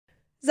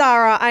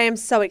Zara, I am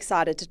so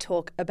excited to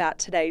talk about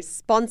today's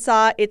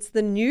sponsor. It's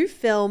the new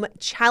film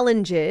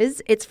Challenges.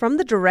 It's from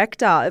the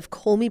director of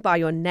Call Me By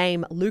Your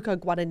Name, Luca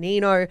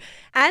Guadagnino,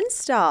 and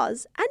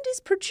stars and is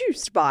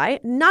produced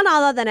by none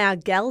other than our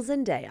gal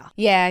Zendaya.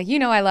 Yeah, you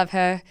know I love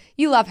her.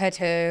 You love her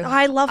too.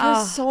 I love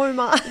her so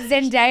much.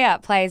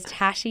 Zendaya plays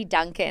Tashi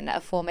Duncan,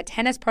 a former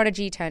tennis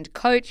prodigy turned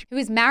coach who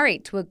is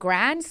married to a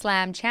Grand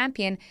Slam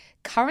champion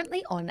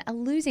currently on a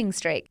losing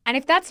streak. And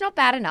if that's not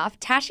bad enough,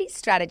 Tashi's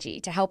strategy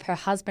to help her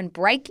husband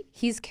break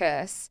his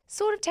curse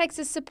sort of takes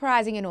a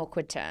surprising and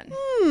awkward turn.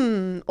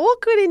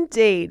 Awkward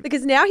indeed,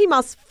 because now he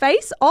must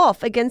face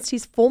off against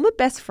his former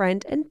best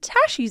friend and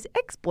Tashi's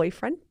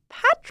ex-boyfriend,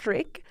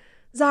 Patrick.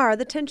 Zara,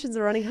 the tensions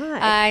are running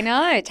high. I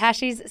know.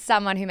 Tashi's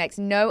someone who makes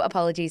no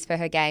apologies for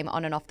her game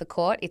on and off the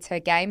court. It's her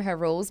game, her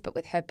rules, but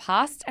with her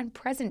past and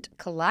present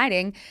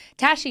colliding,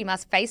 Tashi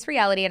must face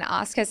reality and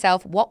ask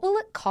herself, what will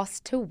it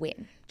cost to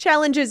win?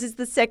 Challenges is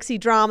the sexy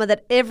drama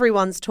that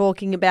everyone's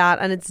talking about,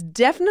 and it's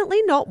definitely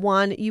not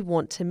one you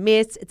want to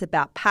miss. It's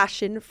about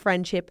passion,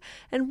 friendship,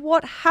 and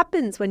what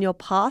happens when your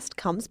past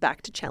comes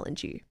back to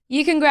challenge you.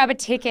 You can grab a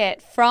ticket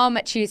from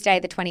Tuesday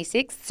the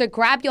 26th, so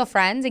grab your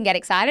friends and get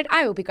excited.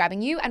 I will be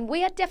grabbing you, and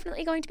we are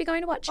definitely going to be going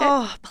to watch it.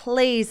 Oh,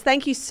 please.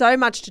 Thank you so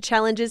much to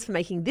Challenges for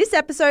making this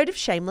episode of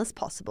Shameless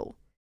possible.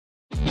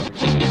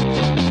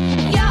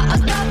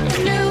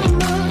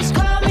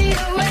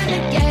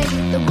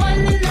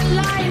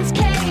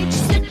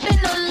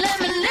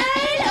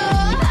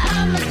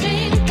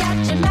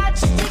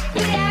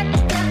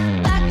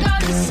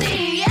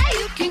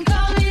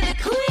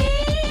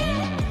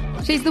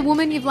 She's the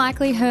woman you've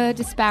likely heard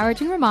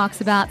disparaging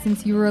remarks about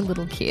since you were a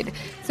little kid.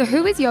 So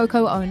who is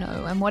Yoko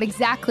Ono, and what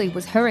exactly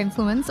was her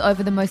influence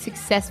over the most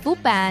successful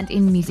band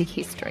in music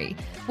history?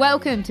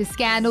 Welcome to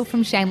Scandal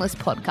from Shameless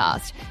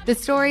Podcast, the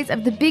stories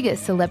of the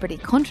biggest celebrity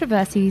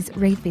controversies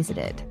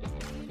revisited.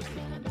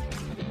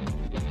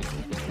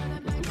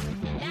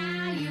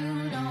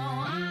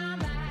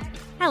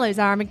 Hello,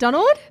 Zara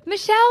McDonald.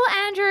 Michelle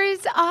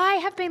Andrews, I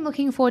have been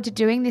looking forward to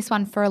doing this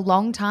one for a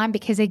long time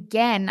because,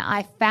 again,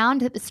 I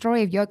found that the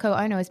story of Yoko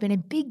Ono has been a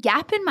big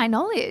gap in my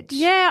knowledge.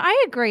 Yeah,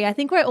 I agree. I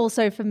think we're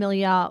also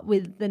familiar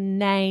with the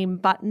name,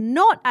 but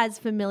not as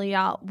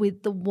familiar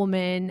with the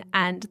woman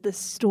and the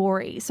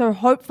story. So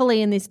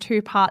hopefully in this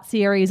two-part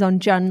series on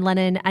John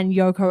Lennon and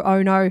Yoko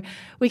Ono,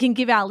 we can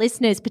give our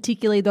listeners,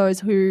 particularly those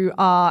who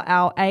are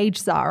our age,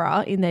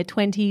 Zara, in their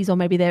 20s or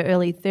maybe their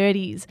early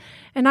 30s,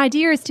 an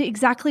idea as to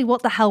exactly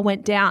what the hell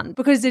went down,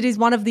 because it is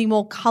one of the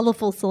more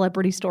colourful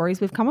celebrity stories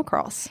we've come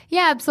across.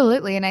 Yeah,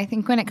 absolutely. And I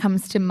think when it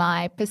comes to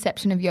my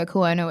perception of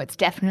Yoko Ono, it's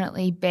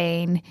definitely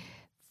been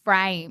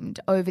framed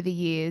over the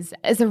years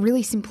as a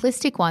really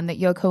simplistic one, that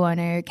Yoko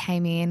Ono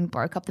came in,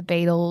 broke up the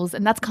Beatles,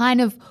 and that's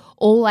kind of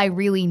all I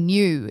really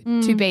knew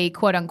to be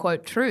quote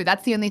unquote true.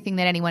 That's the only thing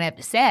that anyone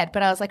ever said.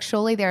 But I was like,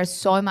 surely there is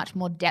so much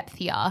more depth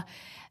here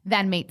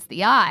than meets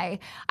the eye.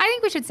 I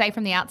think we should say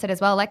from the outset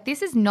as well, like,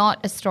 this is not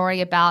a story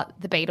about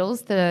the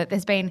Beatles.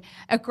 There's been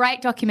a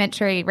great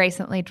documentary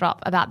recently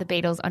dropped about the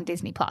Beatles on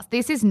Disney+.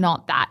 This is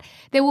not that.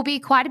 There will be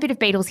quite a bit of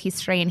Beatles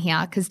history in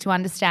here, because to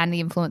understand the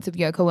influence of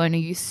Yoko Ono,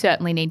 you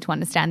certainly need to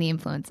understand the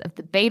influence of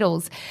the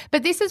Beatles.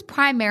 But this is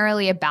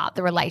primarily about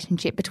the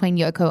relationship between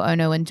Yoko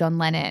Ono and John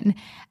Lennon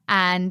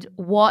and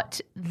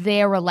what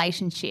their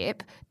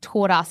relationship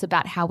taught us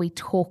about how we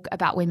talk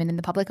about women in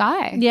the public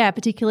eye. Yeah,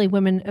 particularly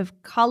women of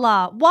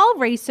colour. While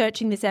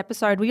researching this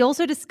episode, we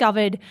also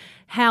discovered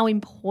how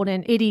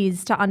important it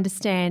is to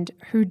understand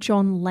who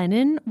John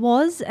Lennon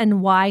was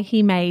and why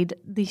he made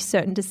the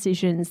certain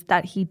decisions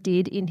that he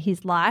did in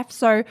his life.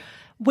 So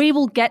we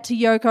will get to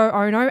Yoko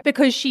Ono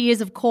because she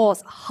is, of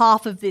course,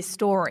 half of this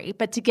story.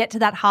 But to get to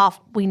that half,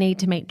 we need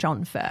to meet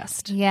John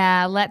first.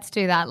 Yeah, let's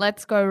do that.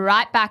 Let's go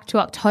right back to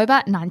October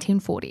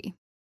 1940.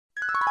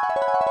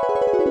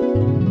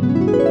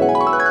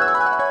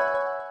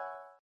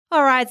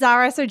 All right,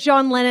 Zara. So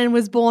John Lennon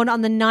was born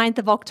on the 9th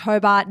of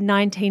October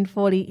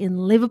 1940 in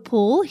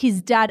Liverpool.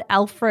 His dad,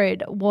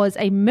 Alfred, was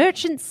a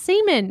merchant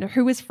seaman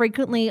who was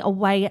frequently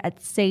away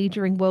at sea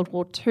during World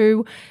War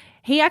II.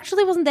 He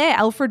actually wasn't there.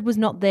 Alfred was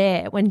not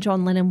there when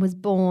John Lennon was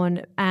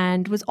born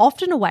and was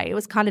often away. It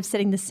was kind of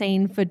setting the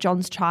scene for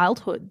John's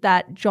childhood,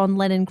 that John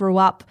Lennon grew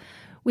up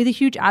with a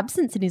huge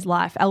absence in his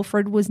life.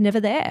 Alfred was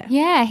never there.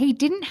 Yeah, he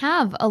didn't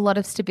have a lot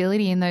of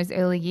stability in those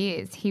early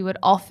years. He would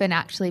often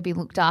actually be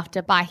looked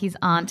after by his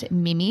aunt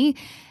Mimi.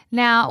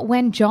 Now,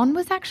 when John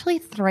was actually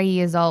 3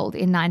 years old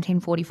in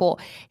 1944,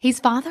 his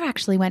father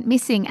actually went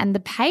missing and the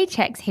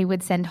paychecks he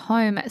would send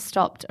home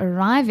stopped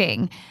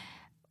arriving.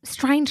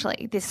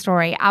 Strangely, this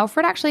story,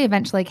 Alfred actually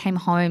eventually came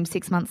home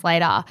 6 months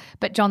later,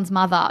 but John's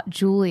mother,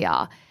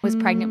 Julia, was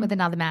pregnant with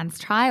another man's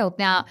child.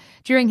 Now,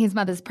 during his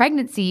mother's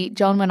pregnancy,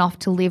 John went off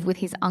to live with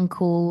his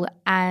uncle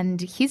and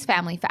his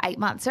family for 8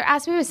 months. So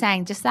as we were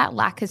saying, just that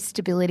lack of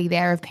stability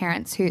there of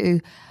parents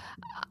who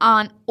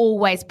aren't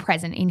always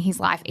present in his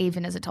life,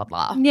 even as a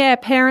toddler. Yeah,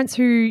 parents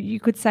who you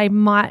could say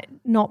might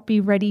not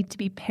be ready to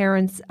be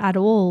parents at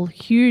all.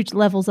 Huge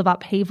levels of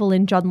upheaval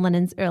in John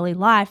Lennon's early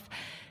life.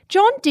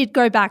 John did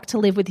go back to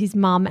live with his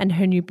mum and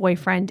her new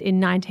boyfriend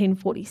in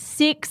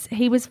 1946.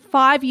 He was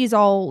 5 years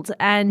old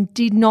and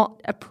did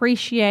not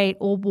appreciate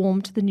or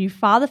warm to the new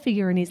father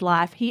figure in his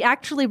life. He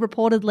actually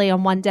reportedly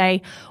on one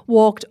day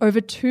walked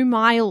over 2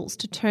 miles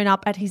to turn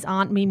up at his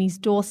Aunt Mimi's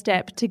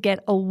doorstep to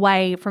get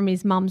away from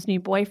his mum's new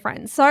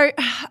boyfriend. So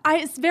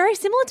it's very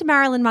similar to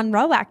Marilyn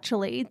Monroe,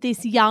 actually,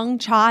 this young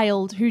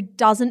child who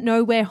doesn't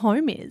know where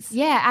home is.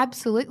 Yeah,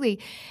 absolutely.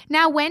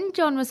 Now, when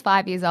John was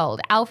 5 years old,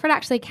 Alfred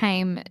actually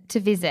came to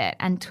visit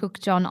and took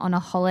John on a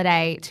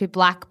holiday to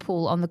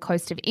Blackpool on the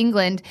coast of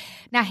England.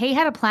 Now, he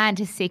had a plan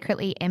to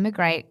secretly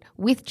emigrate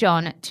with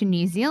John to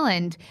New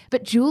Zealand,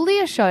 but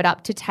Julia showed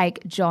up to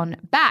take John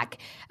back.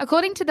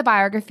 According to the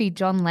biography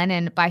John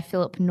Lennon by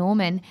Philip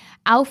Norman,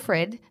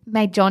 Alfred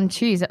made John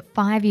choose at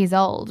 5 years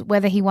old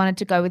whether he wanted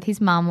to go with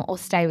his mum or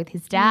stay with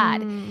his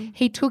dad.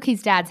 He took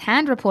his dad's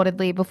hand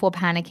reportedly before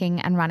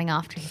panicking and running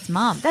after his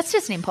mum. That's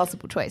just an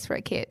impossible choice for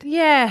a kid.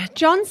 Yeah,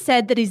 John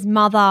said that his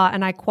mother,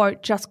 and I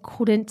quote, just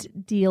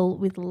couldn't deal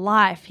with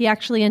life. He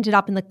actually ended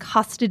up in the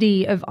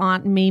custody of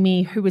Aunt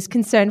Mimi, who was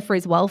concerned for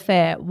his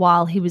welfare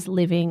while he was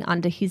living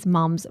under his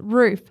mum's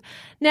roof.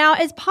 Now,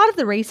 as part of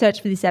the research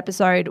for this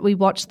episode, we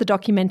watched the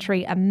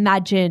documentary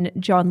Imagine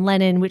John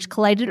Lennon, which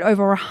collated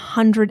over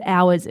 100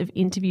 hours of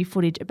interview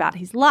footage about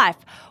his life.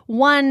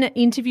 One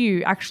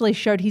interview actually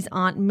showed his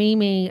Aunt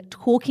Mimi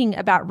talking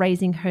about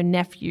raising her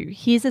nephew.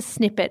 Here's a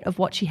snippet of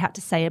what she had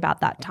to say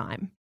about that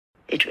time.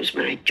 It was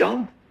my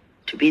job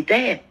to be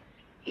there.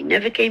 He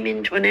never came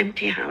into an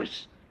empty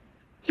house.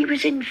 He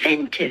was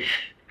inventive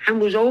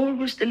and was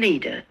always the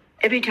leader.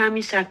 Every time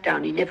he sat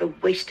down, he never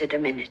wasted a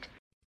minute.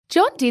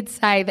 John did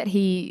say that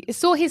he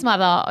saw his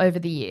mother over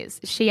the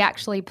years. She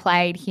actually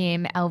played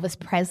him Elvis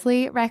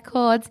Presley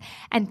records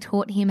and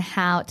taught him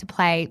how to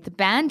play the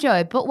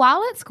banjo. But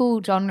while at school,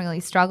 John really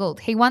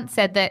struggled. He once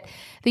said that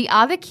the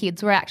other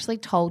kids were actually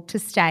told to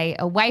stay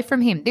away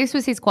from him. This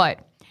was his quote.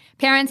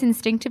 Parents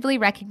instinctively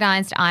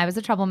recognised I was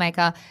a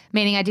troublemaker,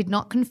 meaning I did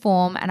not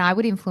conform and I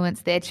would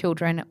influence their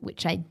children,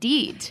 which I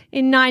did.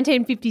 In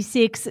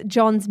 1956,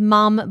 John's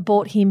mum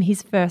bought him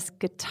his first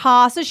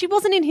guitar. So she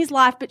wasn't in his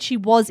life, but she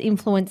was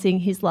influencing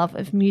his love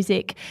of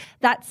music.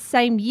 That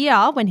same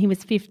year, when he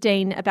was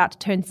 15, about to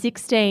turn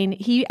 16,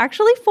 he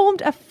actually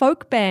formed a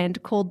folk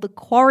band called the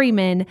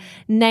Quarrymen,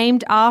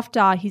 named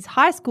after his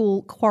high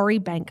school,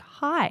 Quarrybank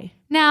High.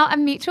 Now, a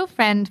mutual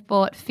friend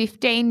brought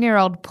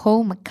 15-year-old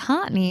Paul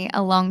McCartney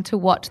along to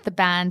watch the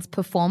band's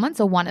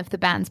performance, or one of the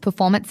band's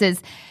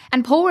performances.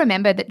 And Paul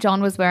remembered that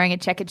John was wearing a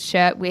checkered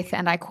shirt with,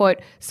 and I quote,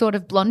 sort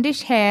of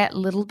blondish hair,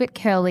 little bit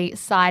curly,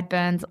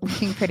 sideburns,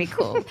 looking pretty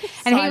cool.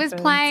 And he was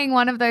playing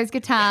one of those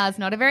guitars,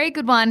 not a very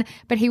good one,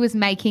 but he was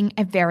making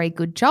a very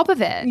good job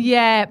of it.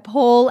 Yeah,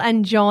 Paul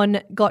and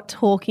John got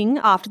talking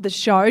after the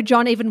show.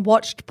 John even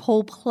watched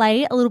Paul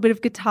play a little bit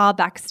of guitar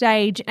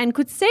backstage and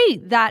could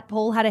see that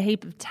Paul had a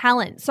heap of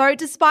talent. So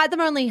despite them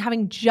only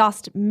having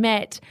just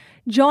met,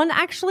 John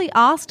actually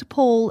asked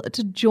Paul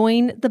to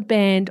join the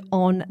band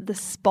on the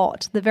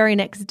spot. The very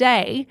next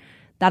day,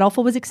 that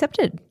offer was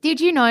accepted. Did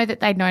you know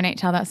that they'd known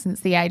each other since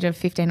the age of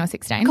 15 or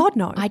 16? God,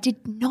 no. I did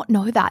not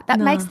know that. That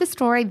makes the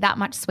story that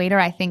much sweeter,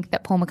 I think,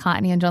 that Paul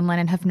McCartney and John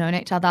Lennon have known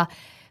each other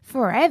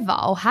forever,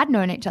 or had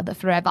known each other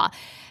forever.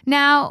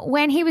 Now,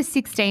 when he was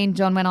 16,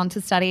 John went on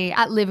to study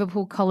at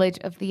Liverpool College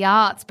of the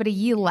Arts, but a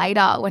year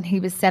later, when he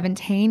was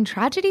 17,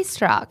 tragedy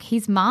struck.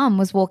 His mum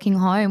was walking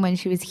home when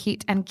she was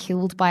hit and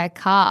killed by a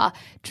car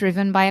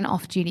driven by an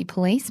off-duty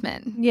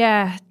policeman.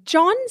 Yeah,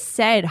 John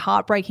said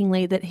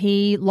heartbreakingly that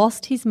he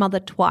lost his mother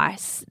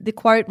twice. The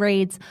quote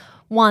reads,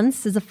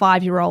 once as a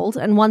 5-year-old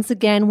and once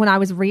again when I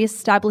was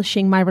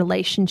re-establishing my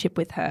relationship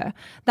with her.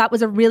 That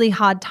was a really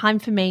hard time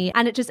for me,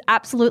 and it just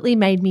absolutely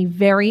made me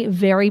very,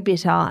 very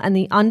bitter, and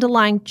the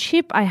underlying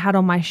chip I had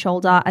on my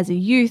shoulder as a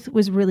youth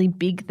was really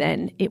big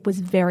then. It was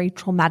very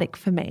traumatic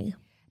for me.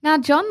 Now,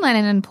 John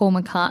Lennon and Paul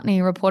McCartney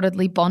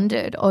reportedly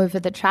bonded over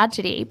the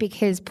tragedy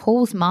because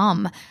Paul's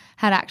mum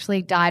had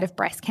actually died of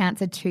breast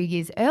cancer 2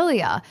 years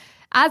earlier.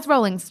 As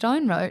Rolling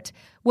Stone wrote,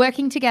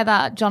 working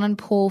together, John and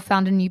Paul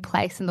found a new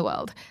place in the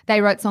world. They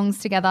wrote songs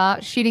together,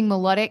 shooting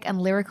melodic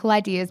and lyrical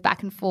ideas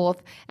back and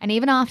forth, and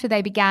even after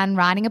they began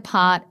writing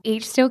apart,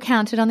 each still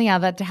counted on the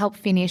other to help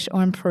finish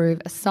or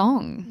improve a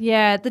song.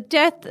 Yeah, the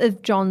death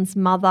of John's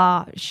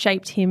mother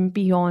shaped him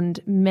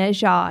beyond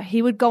measure.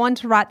 He would go on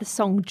to write the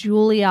song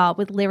Julia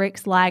with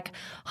lyrics like,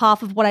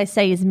 half of what I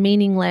say is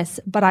meaningless,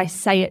 but I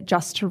say it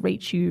just to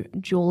reach you,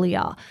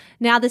 Julia.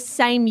 Now, the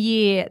same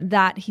year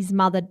that his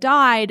mother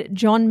died,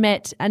 John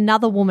met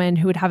another woman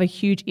who would have a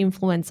huge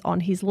influence on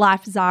his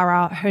life,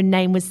 Zara. Her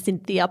name was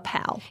Cynthia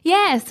Powell.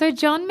 Yeah, so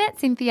John met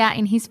Cynthia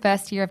in his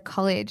first year of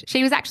college.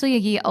 She was actually a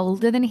year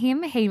older than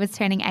him. He was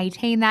turning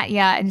 18 that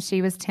year and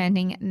she was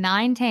turning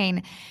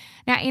 19.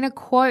 Now, in a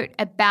quote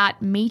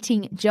about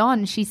meeting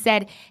John, she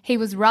said, "He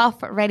was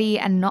rough, ready,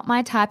 and not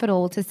my type at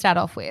all to start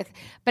off with.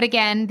 But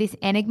again, this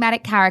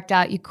enigmatic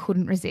character you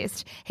couldn't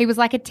resist. He was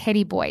like a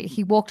teddy boy.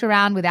 He walked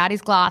around without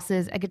his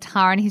glasses, a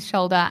guitar on his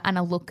shoulder, and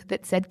a look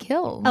that said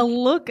kill." A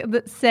look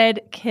that said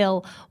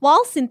kill.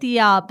 While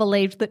Cynthia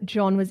believed that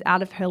John was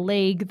out of her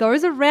league,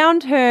 those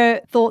around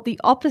her thought the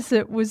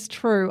opposite was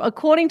true.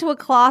 According to a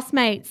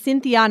classmate,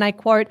 Cynthia, and I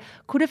quote,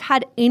 "could have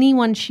had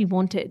anyone she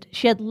wanted.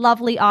 She had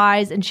lovely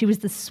eyes and she was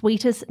the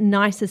sweetest,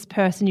 nicest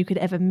person you could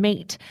ever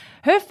meet."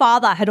 Her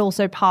father had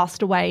also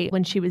passed away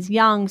when she was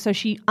young, so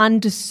she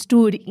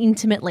understood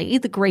intimately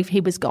the grief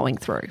he was going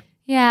through.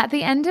 Yeah, at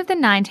the end of the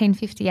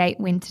 1958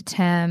 winter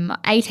term,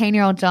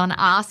 18-year-old John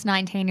asked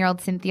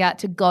 19-year-old Cynthia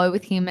to go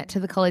with him to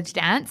the college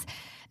dance.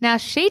 Now,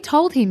 she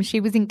told him she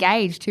was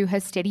engaged to her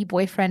steady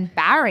boyfriend,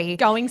 Barry.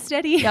 Going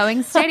steady.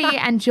 Going steady,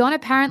 and John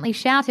apparently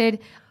shouted,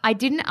 "I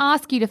didn't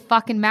ask you to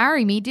fucking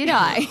marry me, did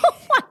I?"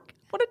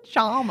 What a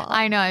charmer.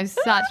 I know,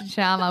 such a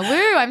charmer.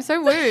 Woo, I'm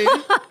so wooed.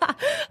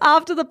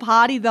 After the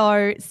party,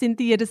 though,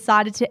 Cynthia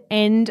decided to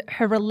end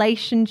her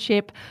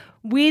relationship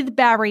with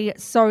Barry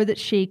so that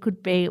she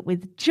could be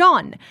with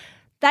John.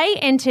 They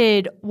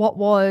entered what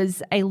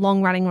was a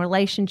long-running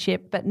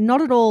relationship, but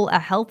not at all a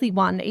healthy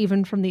one,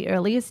 even from the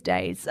earliest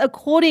days.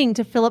 According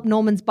to Philip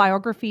Norman's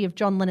biography of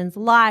John Lennon's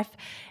life,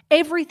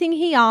 everything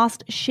he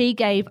asked, she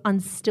gave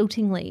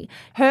unstiltingly.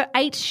 Her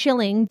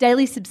 8-shilling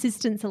daily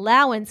subsistence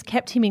allowance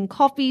kept him in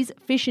coffees,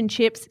 fish and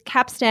chips,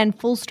 Capstan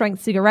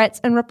full-strength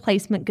cigarettes and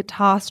replacement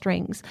guitar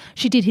strings.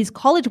 She did his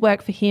college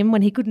work for him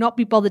when he could not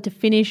be bothered to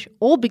finish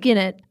or begin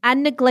it,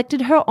 and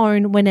neglected her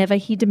own whenever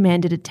he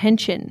demanded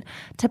attention.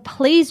 To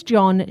please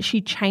John, she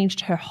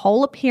changed her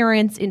whole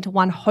appearance into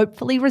one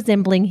hopefully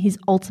resembling his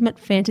ultimate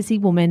fantasy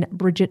woman,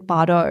 Brigitte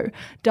Bardot,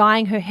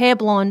 dyeing her hair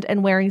blonde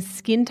and wearing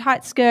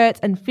skin-tight skirts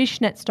and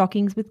fishnet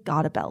stockings with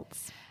garter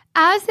belts.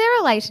 As their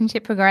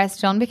relationship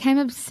progressed, John became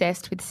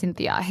obsessed with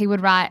Cynthia. He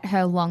would write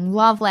her long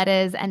love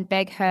letters and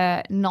beg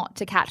her not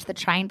to catch the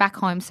train back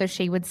home so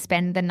she would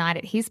spend the night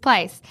at his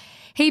place.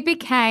 He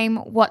became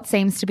what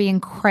seems to be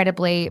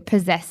incredibly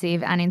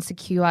possessive and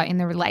insecure in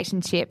the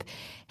relationship.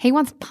 He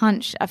once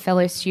punched a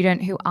fellow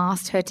student who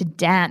asked her to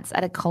dance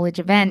at a college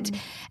event,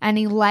 and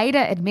he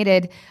later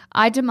admitted,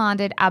 "I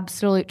demanded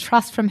absolute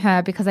trust from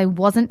her because I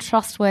wasn't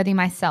trustworthy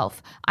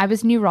myself. I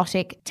was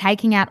neurotic,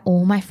 taking out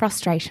all my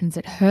frustrations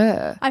at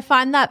her." I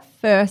find that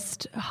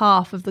first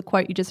half of the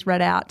quote you just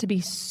read out to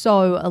be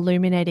so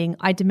illuminating.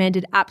 I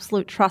demanded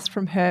absolute trust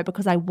from her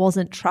because I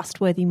wasn't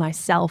trustworthy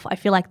myself. I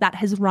feel like that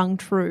has rung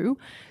true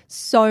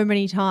so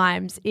many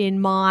times in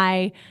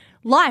my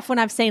life when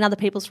I've seen other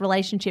people's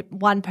relationship.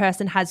 One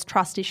person has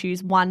trust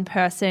issues, one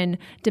person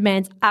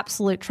demands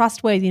absolute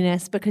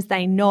trustworthiness because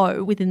they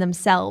know within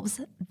themselves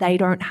they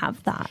don't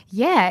have that.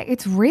 Yeah,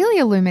 it's really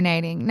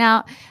illuminating.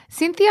 Now,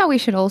 Cynthia, we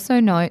should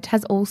also note,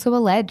 has also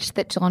alleged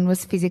that John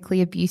was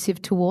physically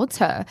abusive towards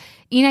her.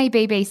 In a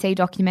BBC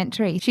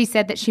documentary, she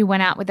said that she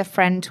went out with a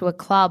friend to a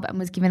club and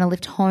was given a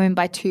lift home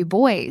by 2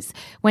 boys.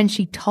 When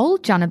she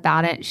told John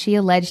about it, she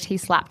alleged he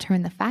slapped her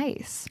in the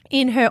face.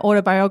 In her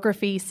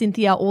autobiography,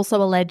 Cynthia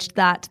also alleged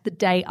that the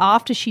day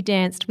after she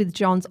danced with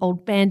John's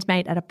old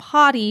bandmate at a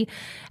party,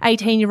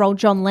 18-year-old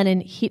John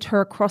Lennon hit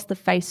her across the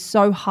face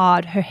so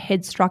hard her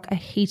head struck a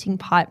heating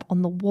pipe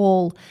on the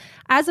wall.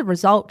 As a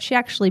result, she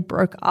actually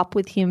broke up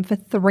with him for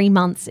 3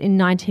 months in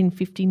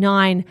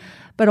 1959,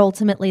 but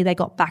ultimately they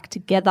got back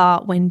together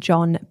when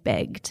John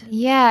begged.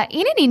 Yeah,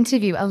 in an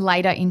interview, a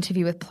later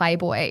interview with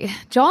Playboy,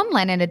 John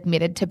Lennon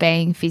admitted to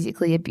being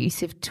physically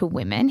abusive to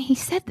women. He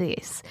said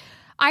this: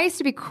 "I used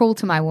to be cruel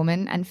to my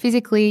woman and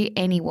physically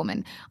any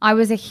woman. I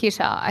was a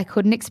hitter. I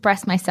couldn't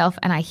express myself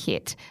and I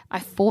hit. I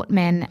fought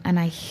men and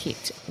I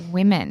hit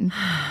women."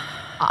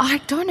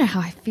 I don't know how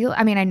I feel.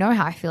 I mean, I know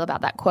how I feel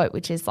about that quote,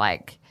 which is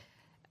like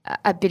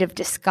a bit of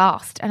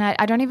disgust. And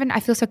I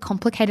feel so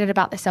complicated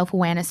about the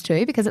self-awareness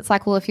too, because it's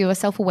like, well, if you were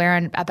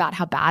self-aware about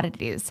how bad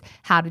it is,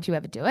 how did you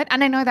ever do it?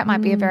 And I know that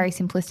might be a very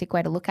simplistic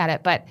way to look at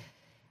it, but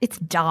it's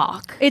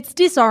dark. It's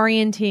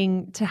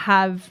disorienting to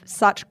have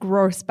such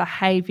gross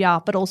behavior,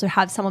 but also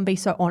have someone be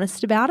so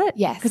honest about it.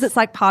 Yes. Because it's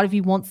like part of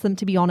you wants them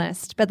to be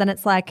honest, but then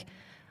it's like,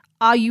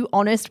 are you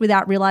honest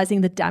without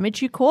realizing the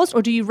damage you caused,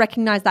 or do you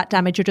recognize that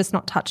damage, you're just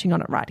not touching on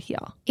it right here?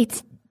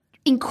 It's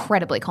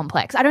incredibly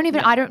complex. I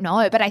don't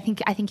know, but I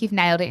think you've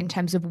nailed it in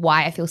terms of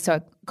why I feel so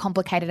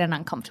complicated and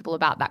uncomfortable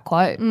about that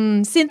quote.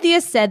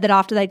 Cynthia said that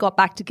after they got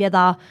back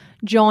together,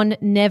 John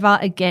never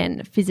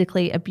again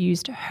physically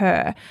abused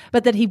her,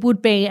 but that he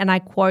would be, and I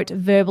quote,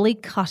 verbally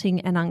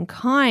cutting and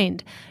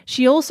unkind.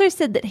 She also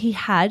said that he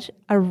had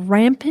a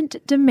rampant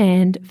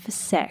demand for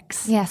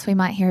sex. Yes, we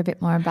might hear a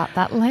bit more about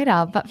that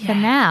later. But for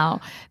now,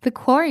 the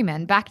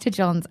Quarrymen, back to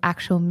John's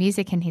actual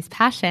music and his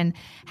passion,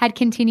 had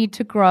continued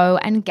to grow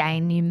and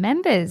gain new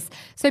members.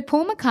 So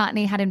Paul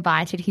McCartney had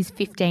invited his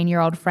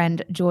 15-year-old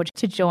friend George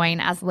to join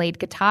as lead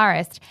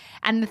guitarist,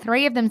 and the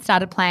 3 of them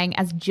started playing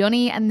as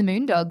Johnny and the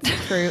Moondogs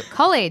through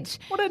College.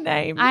 What a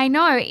name. I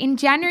know. In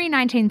January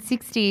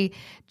 1960,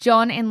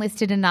 John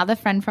enlisted another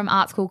friend from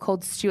art school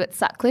called Stuart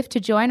Sutcliffe to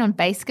join on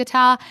bass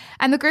guitar,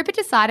 and the group had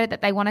decided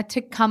that they wanted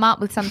to come up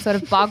with some sort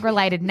of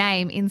bog-related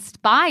name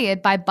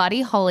inspired by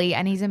Buddy Holly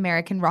and his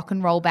American rock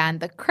and roll band,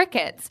 The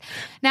Crickets.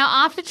 Now,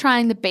 after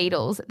trying the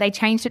Beatles, they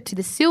changed it to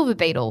the Silver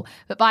Beetle,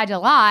 but by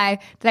July,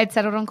 they'd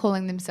settled on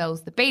calling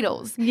themselves the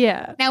Beatles.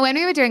 Yeah. Now, when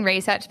we were doing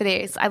research for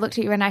this, I looked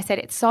at you and I said,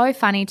 it's so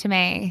funny to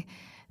me,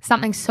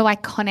 something so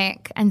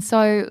iconic and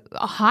so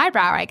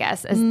highbrow, I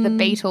guess, as the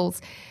Beatles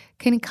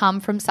can come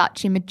from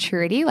such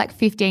immaturity, like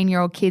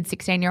 15-year-old kids,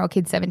 16-year-old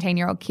kids,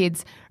 17-year-old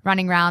kids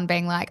running around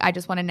being like, I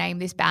just want to name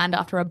this band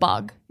after a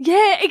bug.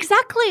 Yeah,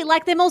 exactly.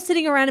 Like them all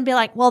sitting around and be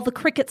like, well, the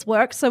Crickets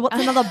work, so what's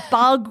another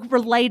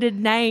bug-related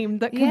name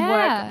that can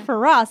work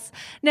for us?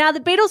 Now,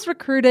 the Beatles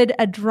recruited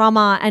a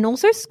drummer and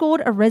also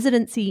scored a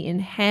residency in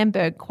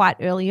Hamburg quite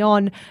early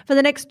on. For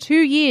the next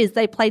 2 years,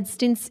 they played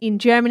stints in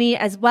Germany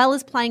as well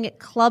as playing at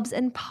clubs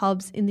and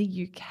pubs in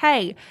the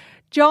UK.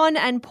 John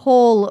and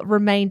Paul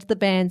remained the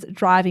band's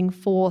driving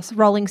force.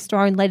 Rolling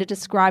Stone later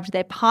described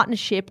their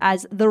partnership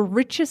as the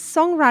richest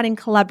songwriting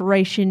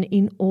collaboration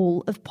in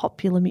all of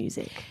popular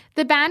music.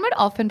 The band would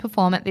often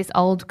perform at this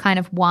old kind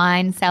of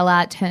wine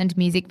cellar turned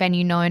music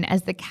venue known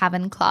as the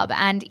Cavern Club.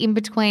 And in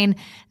between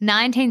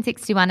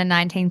 1961 and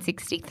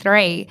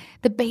 1963,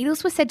 the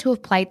Beatles were said to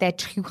have played there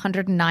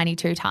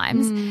 292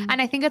 times. And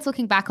I think it's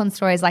looking back on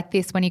stories like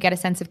this when you get a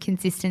sense of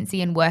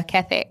consistency and work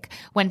ethic,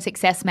 when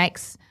success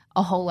makes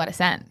a whole lot of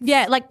sense.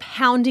 Yeah, like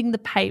pounding the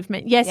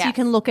pavement. Yes, you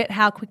can look at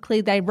how quickly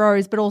they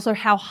rose, but also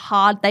how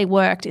hard they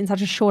worked in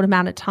such a short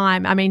amount of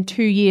time. I mean,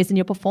 2 years and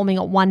you're performing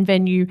at one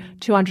venue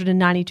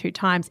 292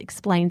 times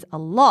explains a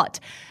lot.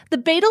 The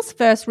Beatles'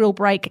 first real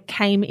break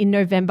came in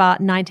November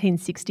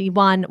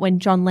 1961 when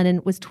John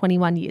Lennon was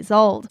 21 years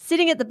old.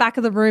 Sitting at the back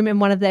of the room in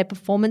one of their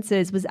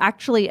performances was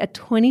actually a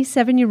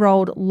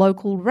 27-year-old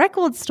local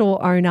record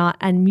store owner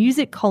and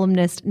music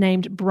columnist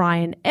named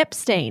Brian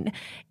Epstein.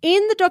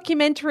 In the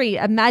documentary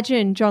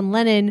Imagine John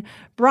Lennon,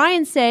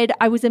 Brian said,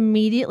 I was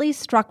immediately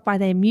struck by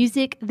their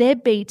music, their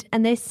beat,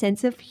 and their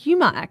sense of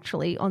humour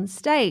actually on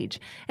stage.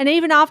 And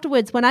even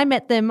afterwards, when I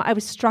met them, I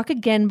was struck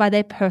again by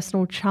their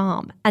personal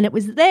charm. And it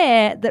was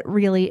there that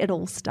really it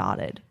all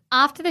started.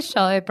 After the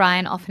show,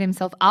 Brian offered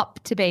himself up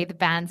to be the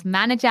band's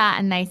manager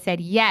and they said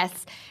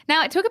yes.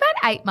 Now, it took about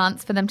 8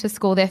 months for them to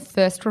score their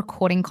first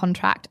recording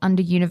contract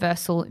under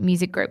Universal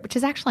Music Group, which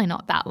is actually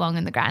not that long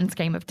in the grand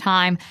scheme of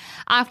time.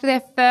 After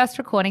their first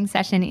recording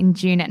session in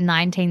June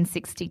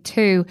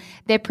 1962,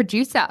 their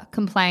producer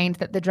complained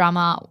that the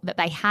drummer that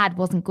they had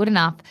wasn't good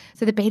enough,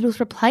 so the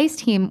Beatles replaced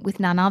him with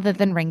none other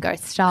than Ringo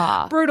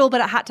Starr. Brutal, but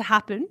it had to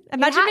happen.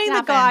 Imagine being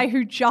the guy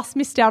who just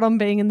missed out on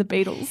being in the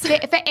Beatles.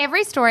 For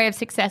every story of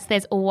success,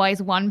 there's always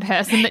one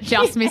person that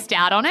just missed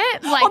out on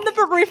it. Like, on the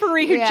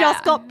periphery who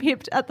just got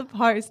pipped at the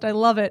post. I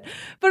love it.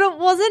 But it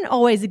wasn't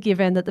always a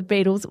given that the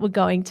Beatles were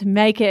going to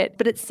make it.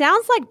 But it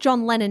sounds like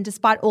John Lennon,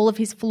 despite all of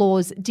his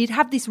flaws, did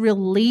have this real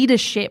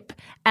leadership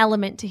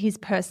element to his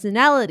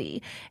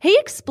personality. He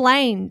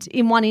explained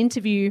in one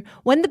interview,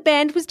 when the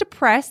band was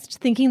depressed,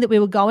 thinking that we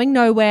were going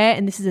nowhere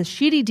and this is a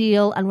shitty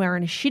deal and we're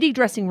in a shitty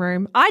dressing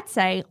room, I'd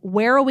say,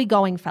 where are we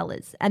going,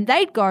 fellas? And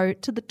they'd go,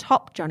 to the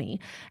top,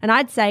 Johnny. And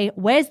I'd say,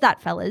 where's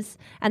that, fellas?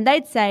 And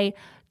they'd say,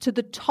 to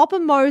the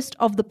toppermost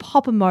of the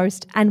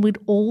poppermost, and we'd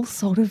all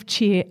sort of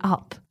cheer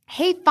up.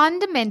 He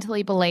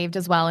fundamentally believed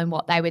as well in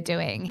what they were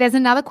doing. There's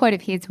another quote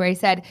of his where he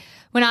said,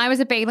 when I was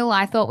a Beatle,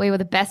 I thought we were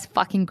the best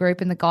fucking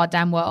group in the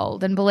goddamn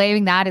world, and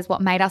believing that is what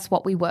made us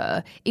what we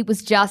were. It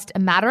was just a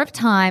matter of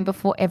time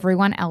before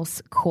everyone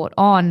else caught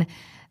on.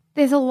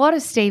 There's a lot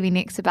of Stevie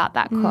Nicks about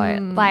that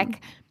quote.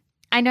 Like,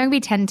 I know we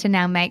tend to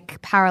now make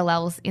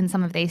parallels in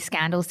some of these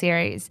Scandal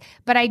series,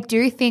 but I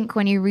do think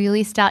when you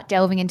really start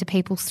delving into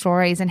people's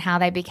stories and how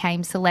they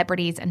became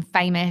celebrities and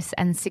famous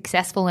and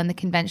successful in the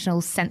conventional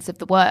sense of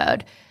the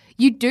word,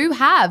 you do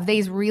have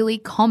these really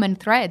common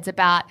threads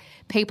about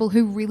people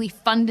who really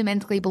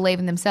fundamentally believe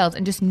in themselves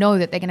and just know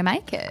that they're going to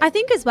make it. I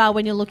think as well,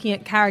 when you're looking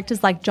at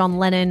characters like John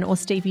Lennon or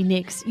Stevie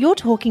Nicks, you're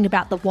talking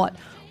about the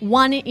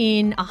 1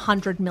 in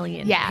 100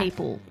 million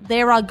people.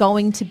 There are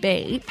going to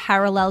be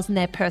parallels in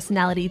their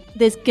personality.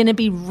 There's going to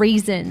be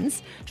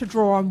reasons to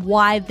draw on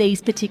why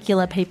these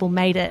particular people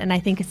made it. And I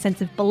think a sense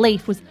of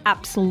belief was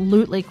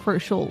absolutely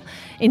crucial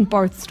in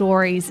both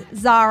stories.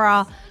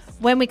 Zara,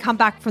 when we come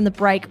back from the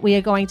break, we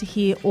are going to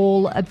hear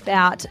all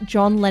about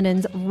John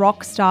Lennon's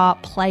rock star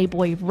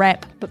Playboy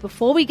rep. But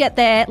before we get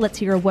there, let's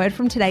hear a word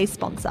from today's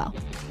sponsor.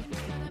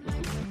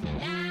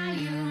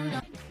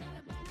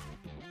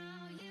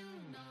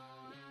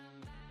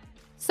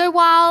 So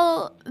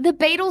while the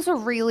Beatles are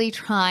really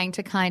trying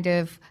to kind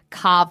of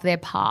carve their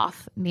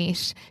path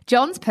niche,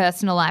 John's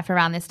personal life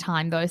around this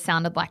time, though,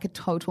 sounded like a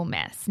total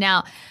mess.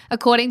 Now,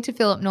 according to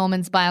Philip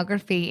Norman's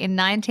biography, in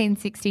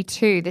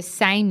 1962, the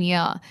same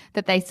year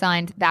that they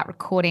signed that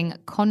recording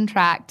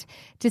contract,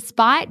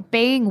 despite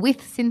being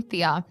with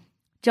Cynthia,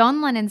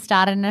 John Lennon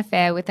started an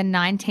affair with a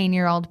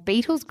 19-year-old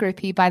Beatles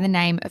groupie by the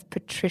name of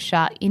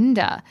Patricia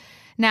Inder.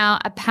 Now,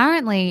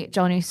 apparently,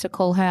 John used to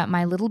call her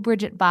my little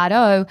Bridget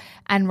Bardot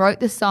and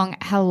wrote the song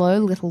Hello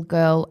Little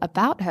Girl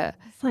about her.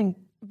 Something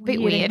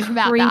Bit weird and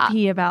about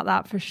creepy about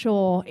that for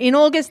sure. In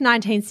August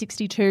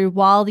 1962,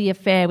 while the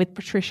affair with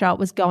Patricia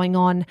was going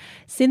on,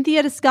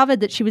 Cynthia discovered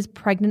that she was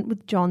pregnant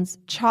with John's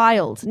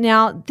child.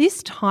 Now,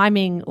 this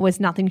timing was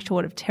nothing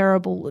short of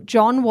terrible.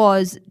 John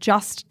was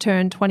just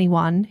turned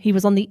 21. He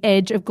was on the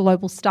edge of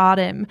global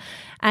stardom.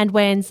 And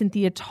when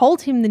Cynthia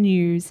told him the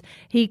news,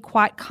 he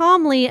quite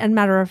calmly and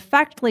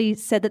matter-of-factly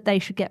said that they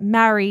should get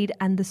married,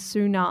 and the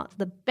sooner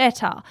the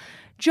better.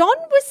 John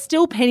was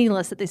still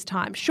penniless at this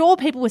time. Sure,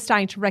 people were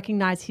starting to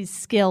recognise his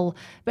skill,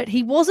 but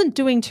he wasn't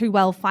doing too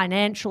well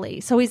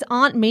financially. So his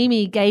Aunt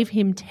Mimi gave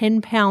him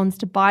 £10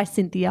 to buy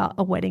Cynthia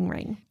a wedding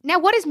ring. Now,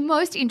 what is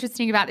most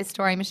interesting about this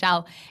story,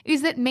 Michelle,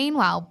 is that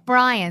meanwhile,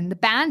 Brian, the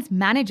band's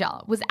manager,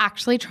 was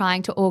actually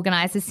trying to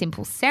organise a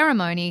simple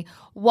ceremony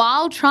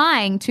while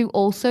trying to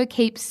also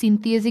keep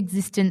Cynthia's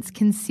existence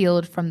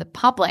concealed from the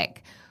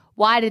public.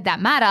 Why did that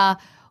matter?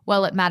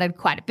 Well, it mattered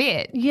quite a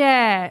bit.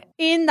 Yeah.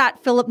 In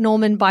that Philip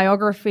Norman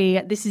biography,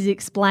 this is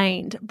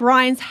explained.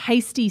 Brian's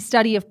hasty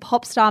study of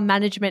pop star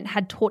management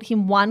had taught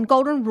him one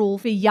golden rule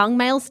for young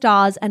male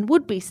stars and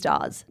would-be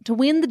stars. To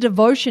win the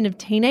devotion of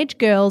teenage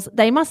girls,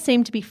 they must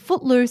seem to be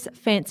footloose,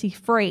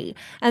 fancy-free,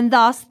 and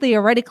thus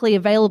theoretically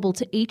available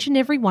to each and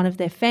every one of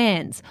their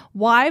fans.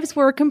 Wives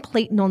were a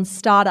complete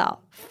non-starter.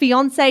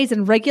 Fiancés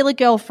and regular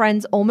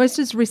girlfriends almost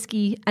as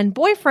risky, and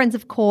boyfriends,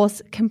 of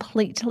course,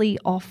 completely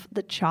off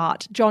the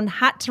chart. John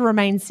had to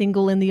remain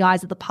single in the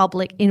eyes of the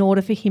public in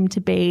order for him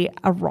to be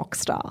a rock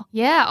star.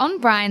 Yeah, on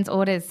Brian's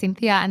orders,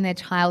 Cynthia and their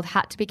child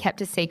had to be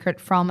kept a secret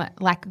from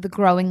the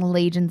growing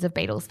legions of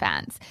Beatles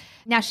fans.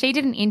 Now, she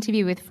did an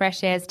interview with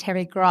Fresh Air's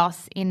Terry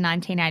Gross in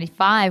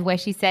 1985 where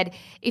she said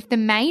if the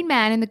main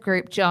man in the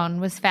group, John,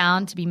 was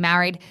found to be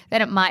married,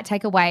 then it might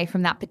take away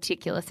from that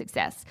particular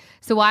success.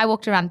 So I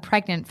walked around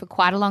pregnant for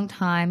quite a long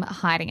time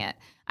hiding it.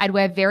 I'd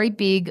wear very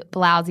big,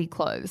 blousy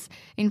clothes.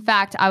 In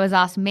fact, I was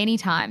asked many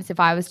times if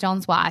I was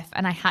John's wife,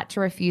 and I had to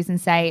refuse and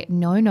say,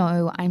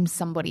 no, I'm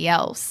somebody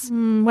else.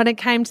 When it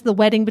came to the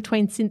wedding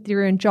between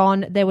Cynthia and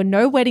John, there were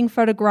no wedding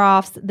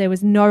photographs. There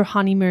was no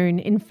honeymoon.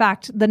 In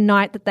fact, the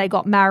night that they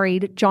got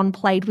married, John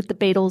played with the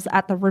Beatles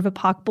at the River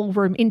Park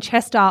Ballroom in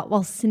Chester,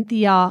 while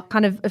Cynthia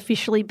kind of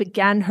officially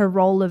began her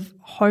role of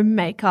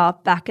homemaker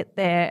back at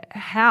their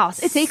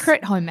house. A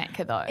secret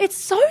homemaker, though. It's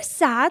so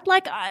sad.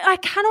 I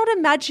cannot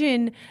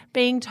imagine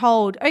being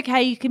told,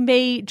 okay, you can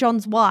be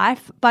John's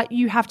wife, but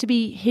you have to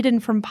be hidden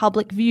from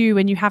public view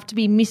and you have to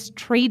be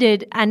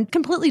mistreated and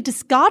completely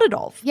discarded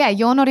of. Yeah,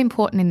 you're not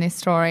important in this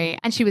story.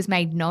 And she was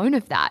made known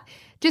of that.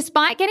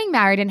 Despite getting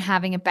married and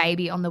having a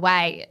baby on the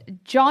way,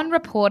 John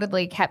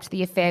reportedly kept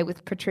the affair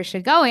with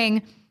Patricia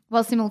going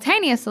while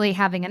simultaneously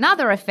having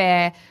another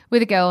affair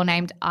with a girl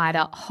named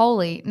Ida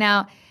Holy.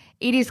 Now,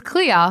 it is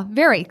clear,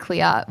 very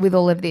clear with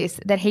all of this,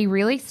 that he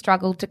really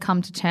struggled to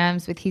come to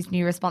terms with his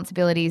new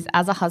responsibilities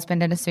as a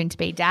husband and a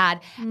soon-to-be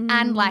dad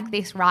and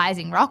this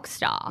rising rock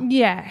star.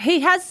 Yeah, he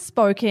has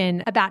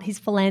spoken about his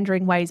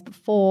philandering ways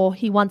before.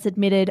 He once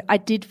admitted, I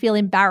did feel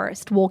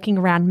embarrassed walking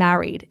around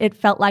married. It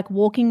felt like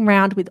walking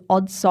around with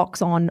odd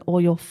socks on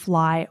or your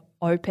fly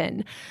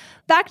open.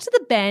 Back to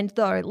the band,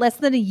 though, less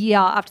than a year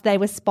after they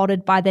were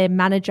spotted by their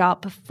manager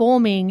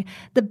performing,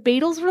 the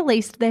Beatles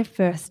released their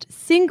first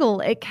single.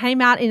 It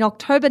came out in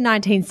October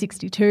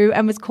 1962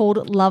 and was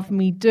called Love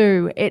Me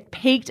Do. It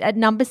peaked at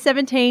number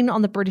 17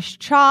 on the British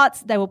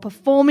charts. They were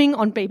performing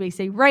on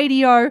BBC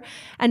Radio.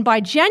 And by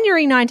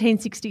January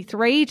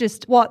 1963,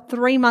 just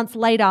 3 months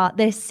later,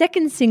 their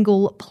second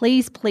single,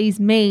 Please Please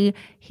Me,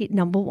 hit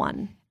number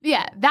 1.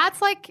 Yeah,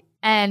 that's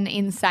an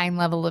insane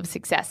level of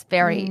success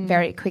very,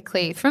 very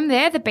quickly. From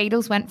there, the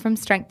Beatles went from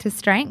strength to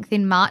strength.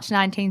 In March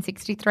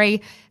 1963,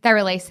 they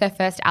released their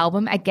first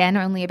album, again,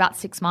 only about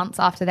 6 months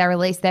after they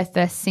released their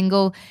first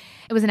single.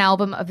 It was an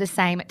album of the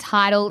same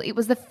title. It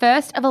was the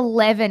first of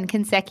 11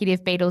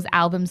 consecutive Beatles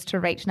albums to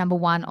reach number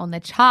 1 on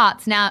the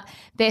charts. Now,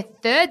 their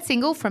third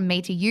single, From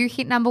Me to You,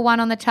 hit number 1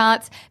 on the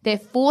charts. Their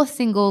fourth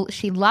single,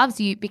 She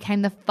Loves You,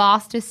 became the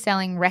fastest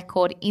selling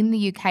record in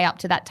the UK up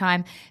to that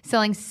time,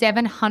 selling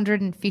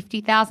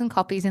 750,000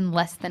 copies in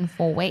less than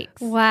 4 weeks.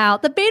 Wow.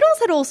 The Beatles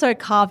had also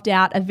carved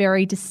out a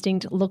very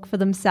distinct look for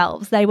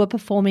themselves. They were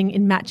performing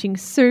in matching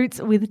suits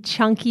with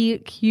chunky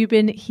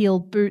Cuban heel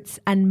boots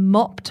and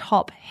mop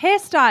top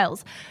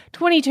hairstyles.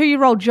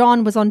 22-year-old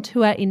John was on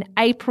tour in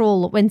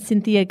April when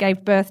Cynthia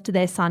gave birth to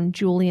their son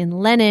Julian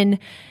Lennon.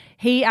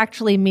 He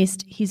actually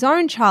missed his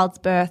own child's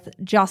birth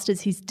just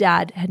as his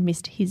dad had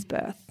missed his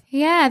birth.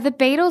 Yeah, the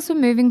Beatles were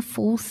moving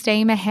full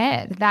steam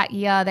ahead. That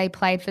year, they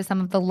played for some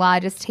of the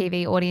largest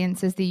TV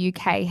audiences the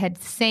UK had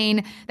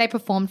seen. They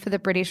performed for the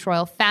British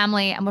royal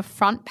family and were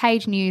front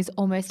page news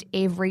almost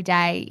every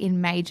day in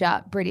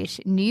major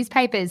British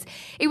newspapers.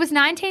 It was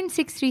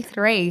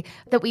 1963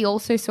 that we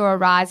also saw a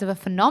rise of a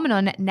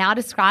phenomenon now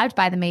described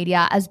by the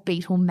media as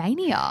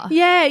Beatlemania.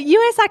 Yeah,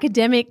 US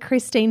academic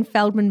Christine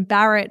Feldman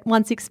Barrett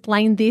once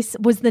explained this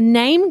was the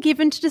name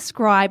given to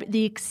describe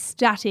the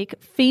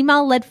ecstatic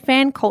female-led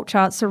fan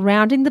culture surrounding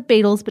surrounding the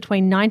Beatles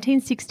between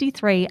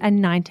 1963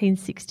 and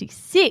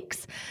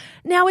 1966.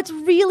 Now, it's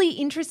really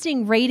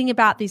interesting reading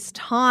about this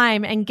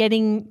time and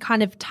getting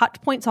kind of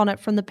touch points on it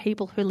from the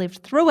people who lived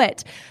through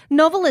it.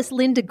 Novelist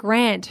Linda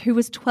Grant, who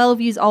was 12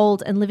 years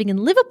old and living in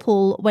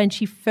Liverpool when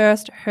she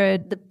first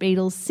heard the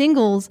Beatles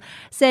singles,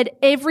 said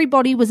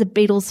everybody was a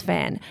Beatles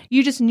fan.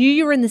 You just knew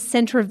you were in the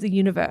centre of the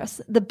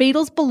universe. The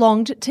Beatles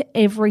belonged to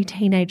every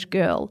teenage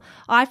girl.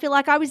 I feel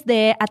like I was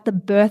there at the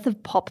birth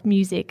of pop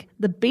music.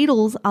 The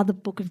Beatles are the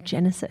book of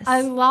Genesis.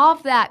 I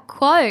love that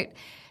quote.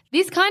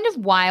 This kind of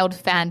wild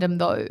fandom,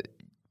 though,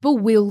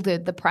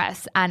 bewildered the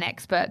press and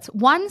experts.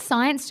 One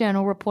science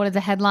journal reported the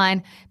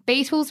headline,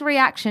 Beatles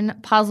reaction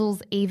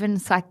puzzles even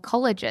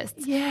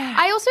psychologists. Yeah.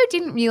 I also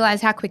didn't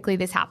realise how quickly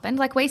this happened.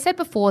 Like we said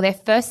before, their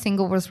first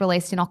single was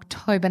released in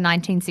October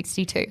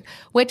 1962.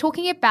 We're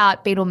talking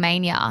about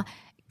Beatlemania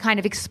kind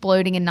of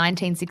exploding in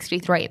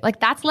 1963. Like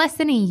that's less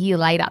than a year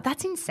later.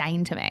 That's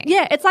insane to me.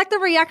 Yeah, it's like the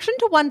reaction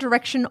to One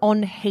Direction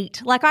on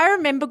Heat. Like I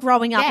remember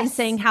growing up and Yes.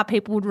 seeing how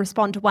people would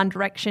respond to One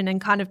Direction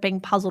and kind of being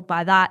puzzled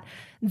by that.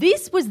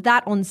 This was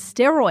that on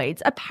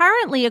steroids.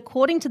 Apparently,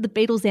 according to the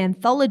Beatles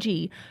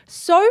anthology,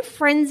 so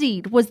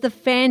frenzied was the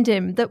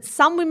fandom that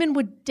some women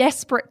were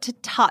desperate to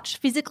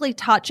physically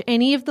touch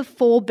any of the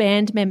 4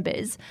 band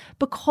members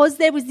because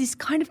there was this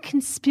kind of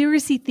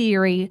conspiracy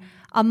theory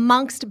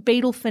amongst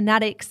Beatle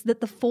fanatics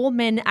that the 4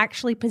 men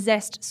actually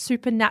possessed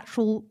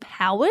supernatural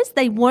powers.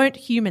 They weren't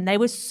human. They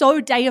were so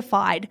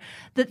deified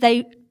that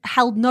they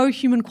held no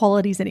human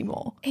qualities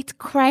anymore. It's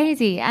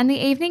crazy. And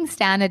the Evening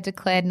Standard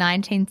declared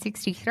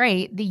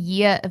 1963 the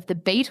year of the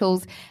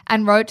Beatles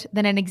and wrote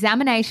that an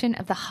examination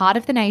of the heart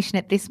of the nation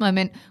at this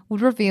moment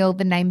would reveal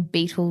the name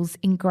Beatles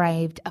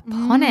engraved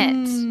upon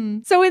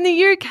it. So in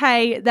the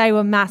UK, they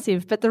were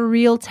massive, but the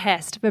real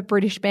test for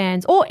British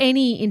bands or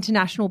any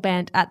international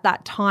band at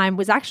that time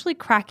was actually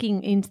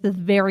cracking into the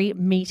very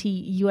meaty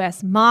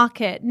US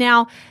market.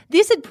 Now,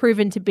 this had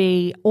proven to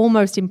be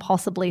almost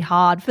impossibly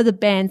hard for the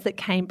bands that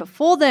came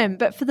before them,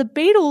 but for the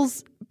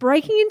Beatles,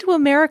 breaking into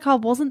America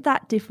wasn't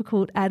that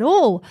difficult at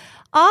all.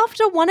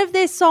 After one of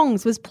their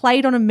songs was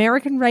played on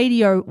American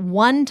radio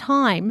one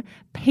time,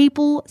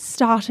 people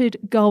started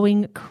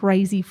going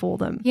crazy for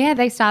them. Yeah,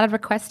 they started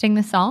requesting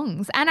the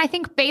songs. And I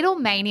think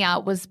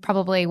Beatlemania was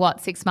probably,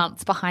 6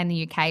 months behind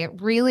the UK.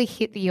 It really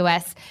hit the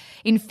US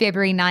in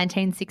February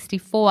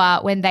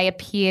 1964 when they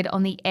appeared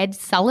on The Ed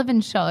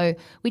Sullivan Show,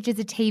 which is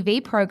a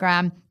TV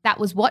program that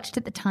was watched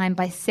at the time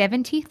by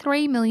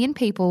 73 million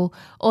people,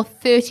 or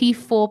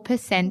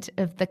 34%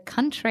 of the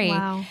country.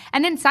 Wow.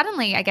 And then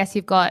suddenly, I guess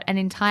you've got an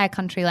entire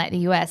country like the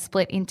US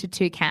split into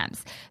 2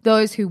 camps.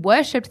 Those who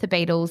worshipped the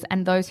Beatles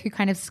and those who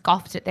kind of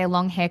scoffed at their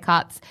long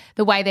haircuts,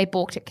 the way they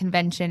balked at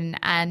convention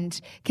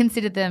and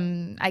considered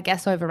them, I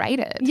guess,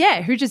 overrated.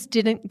 Yeah, who just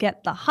didn't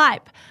get the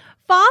hype.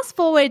 Fast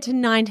forward to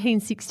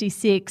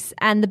 1966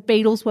 and the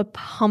Beatles were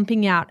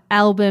pumping out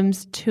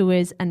albums,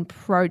 tours and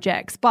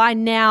projects. By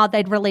now,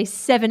 they'd released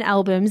 7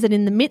 albums and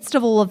in the midst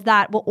of all of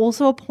that were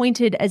also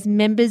appointed as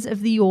members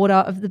of the Order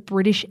of the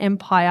British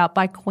Empire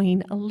by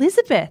Queen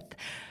Elizabeth.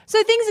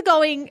 So things are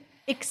going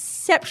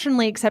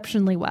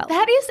exceptionally well.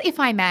 That is, if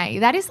I may,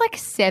 that is like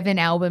 7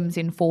 albums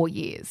in 4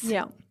 years.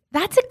 Yeah.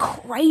 That's a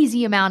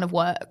crazy amount of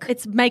work.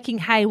 It's making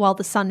hay while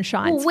the sun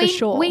shines, for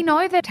sure. We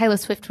know that Taylor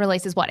Swift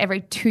releases, every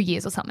 2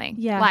 years or something?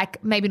 Yeah.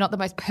 Like maybe not the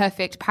most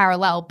perfect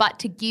parallel, but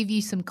to give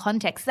you some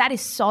context, that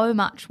is so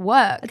much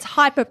work. It's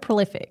hyper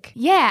prolific.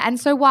 Yeah, and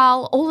so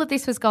while all of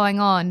this was going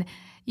on,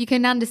 you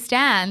can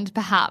understand,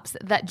 perhaps,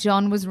 that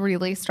John was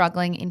really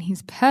struggling in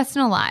his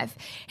personal life.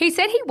 He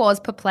said he was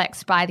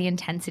perplexed by the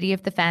intensity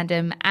of the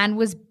fandom and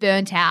was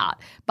burnt out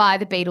by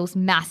the Beatles'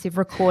 massive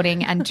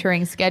recording and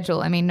touring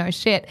schedule. I mean, no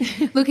shit.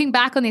 Looking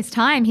back on this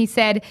time, he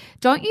said,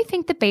 "Don't you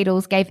think the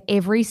Beatles gave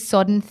every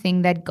sodden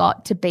thing they'd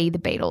got to be the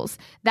Beatles?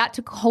 That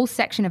took a whole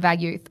section of our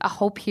youth, a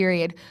whole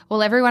period.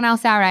 While everyone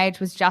else our age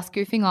was just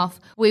goofing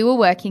off, we were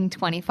working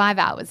 25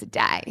 hours a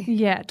day."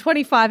 Yeah,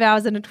 25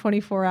 hours in a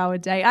 24-hour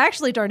day. I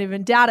actually don't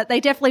even doubt it.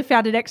 They definitely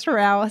found an extra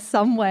hour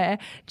somewhere.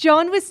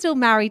 John was still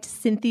married to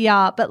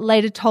Cynthia, but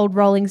later told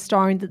Rolling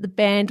Stone that the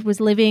band was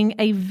living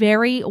a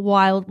very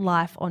wild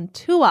life on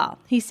tour.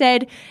 He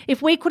said,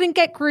 "If we couldn't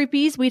get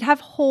groupies, we'd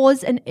have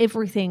whores and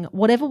everything,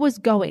 whatever was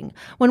going.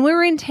 When we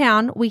were in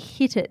town, we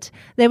hit it.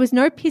 There was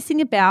no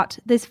pissing about.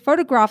 There's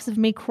photographs of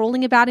me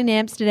crawling about in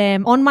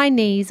Amsterdam on my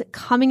knees,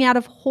 coming out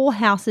of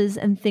whorehouses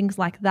and things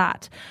like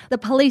that. The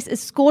police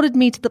escorted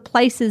me to the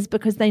places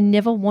because they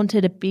never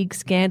wanted a big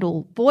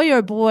scandal. Boy,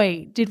 oh boy,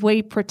 did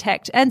we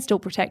protect, and still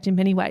protect in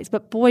many ways,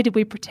 but boy, did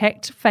we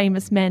protect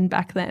famous men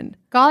back then."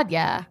 God,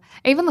 yeah.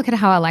 Even look at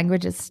how our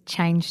language has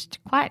changed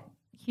quite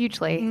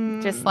hugely,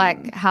 just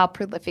like how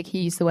prolific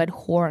he used the word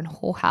whore and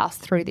whorehouse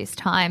through this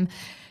time.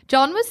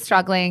 John was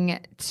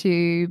struggling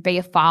to be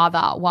a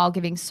father while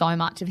giving so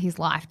much of his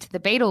life to the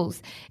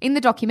Beatles. In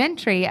the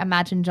documentary,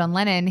 Imagine John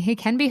Lennon, he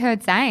can be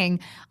heard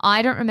saying,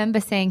 "I don't remember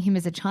seeing him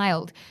as a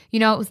child.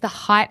 You know, it was the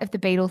height of the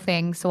Beatle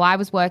thing, so I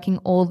was working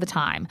all the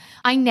time.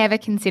 I never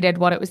considered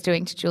what it was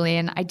doing to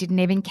Julian. I didn't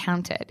even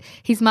count it.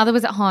 His mother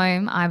was at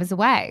home, I was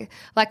away.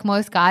 Like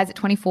most guys at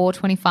 24,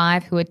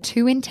 25 who are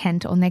too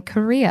intent on their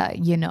career,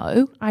 you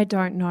know." I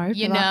don't know.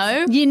 You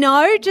know? You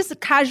know, just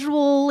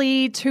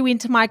casually too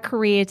into my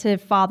career to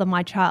father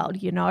my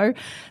child, you know.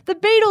 The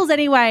Beatles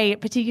anyway,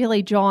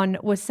 particularly John,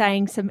 was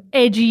saying some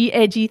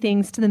edgy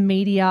things to the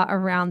media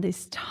around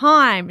this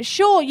time.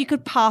 Sure, you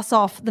could pass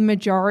off the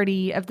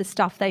majority of the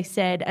stuff they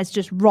said as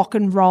just rock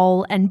and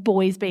roll and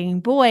boys being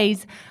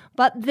boys.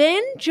 But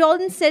then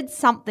John said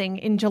something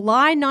in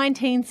July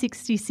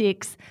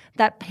 1966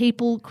 that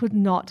people could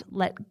not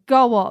let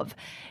go of.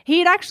 He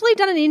had actually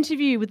done an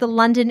interview with the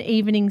London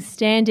Evening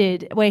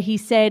Standard where he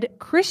said,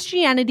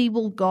 "Christianity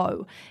will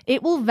go.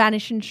 It will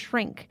vanish and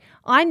shrink.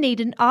 I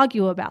needn't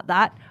argue about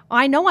that.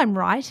 I know I'm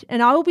right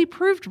and I will be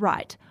proved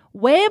right.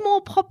 We're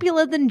more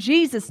popular than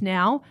Jesus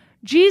now.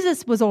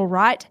 Jesus was all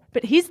right,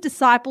 but his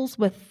disciples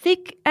were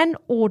thick and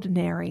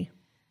ordinary."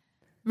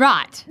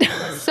 Right.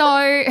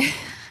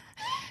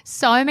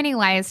 So many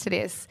layers to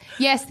this.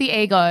 Yes, the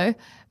ego,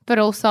 but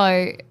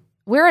also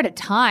we're at a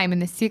time in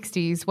the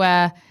 60s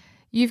where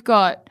you've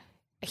got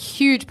a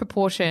huge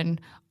proportion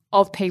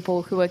of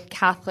people who are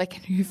Catholic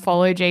and who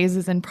follow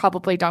Jesus and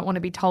probably don't want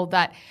to be told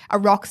that a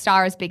rock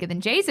star is bigger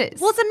than Jesus.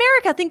 Well, it's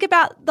America. Think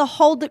about the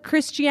hold that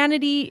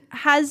Christianity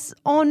has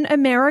on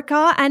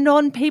America and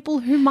on people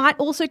who might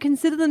also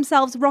consider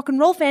themselves rock and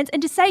roll fans,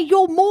 and to say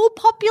you're more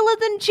popular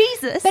than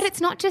Jesus. But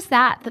it's not just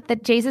that the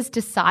Jesus'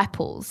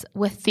 disciples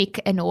were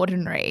thick and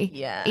ordinary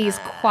is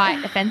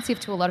quite offensive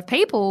to a lot of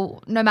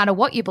people, no matter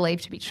what you believe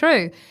to be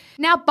true.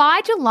 Now,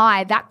 by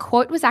July, that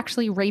quote was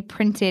actually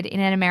reprinted in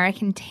an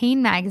American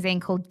teen magazine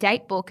called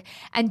Datebook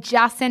and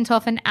just sent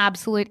off an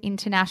absolute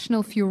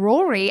international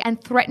furore and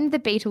threatened the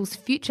Beatles'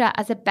 future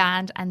as a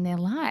band and their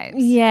lives.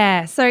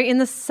 Yeah, so in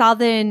the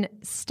southern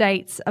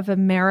states of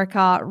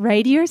America,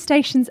 radio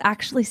stations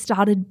actually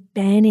started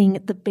banning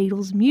the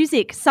Beatles'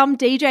 music. Some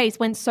DJs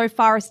went so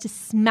far as to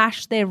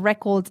smash their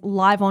records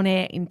live on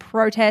air in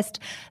protest.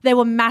 There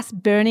were mass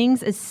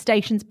burnings as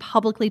stations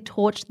publicly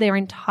torched their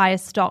entire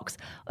stocks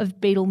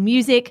of Beatle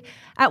music.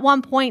 At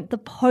one point, the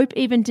Pope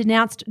even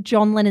denounced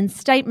John Lennon's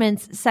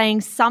statements,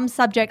 saying some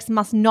subjects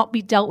must not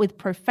be dealt with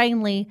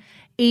profanely,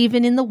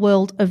 even in the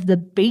world of the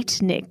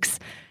beatniks.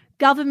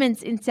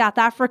 Governments in South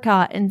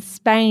Africa and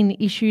Spain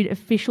issued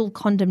official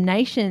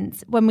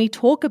condemnations. When we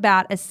talk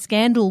about a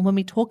scandal, when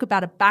we talk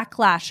about a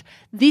backlash,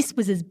 this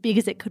was as big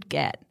as it could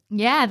get.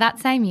 Yeah, that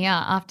same year,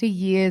 after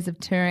years of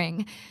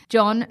touring,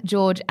 John,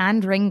 George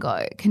and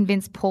Ringo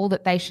convinced Paul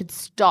that they should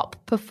stop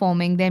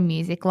performing their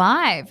music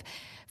live.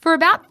 For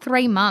about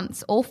 3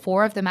 months, all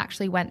four of them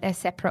actually went their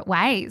separate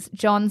ways.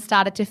 John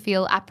started to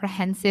feel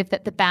apprehensive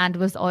that the band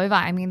was over.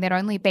 I mean, there'd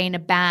only been a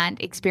band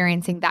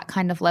experiencing that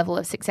kind of level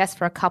of success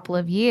for a couple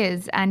of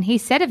years. And he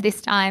said of this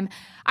time,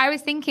 "I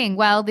was thinking,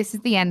 well, this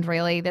is the end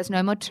really. There's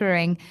no more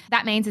touring.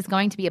 That means there's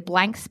going to be a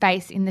blank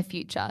space in the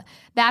future.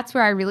 That's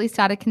where I really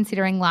started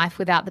considering life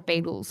without the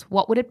Beatles.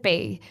 What would it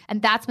be?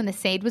 And that's when the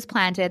seed was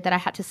planted that I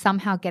had to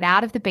somehow get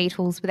out of the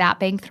Beatles without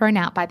being thrown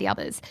out by the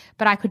others.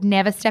 But I could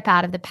never step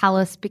out of the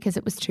palace because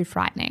it was too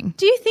frightening."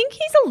 Do you think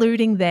he's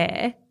alluding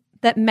there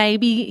that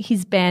maybe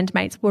his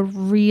bandmates were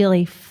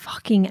really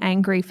fucking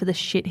angry for the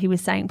shit he was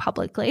saying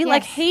publicly? Yes.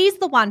 Like, he's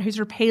the one who's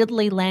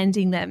repeatedly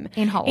landing them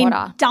In hot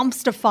water.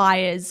 dumpster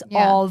fires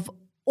Yeah. of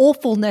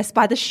awfulness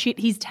by the shit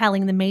he's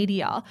telling the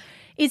media.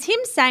 Is him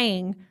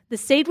saying the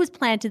seed was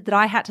planted that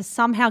I had to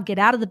somehow get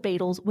out of the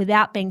Beatles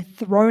without being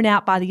thrown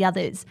out by the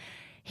others,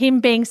 him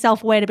being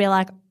self-aware to be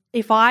like,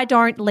 if I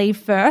don't leave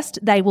first,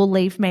 they will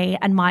leave me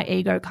and my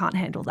ego can't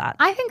handle that?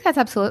 I think that's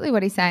absolutely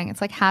what he's saying.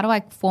 It's like, how do I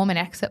form an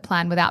exit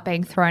plan without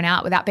being thrown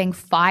out, without being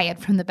fired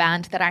from the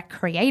band that I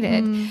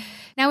created?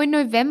 Now, in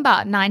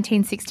November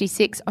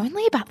 1966,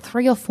 only about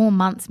 3 or 4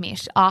 months,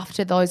 Mish,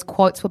 after those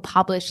quotes were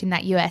published in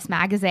that US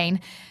magazine,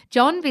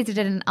 John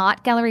visited an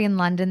art gallery in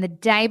London the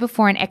day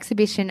before an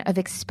exhibition of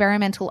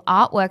experimental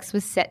artworks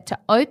was set to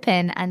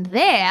open. And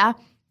there,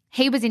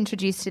 he was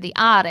introduced to the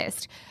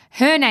artist.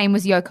 Her name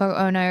was Yoko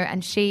Ono,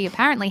 and she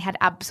apparently had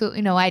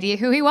absolutely no idea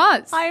who he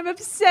was. I am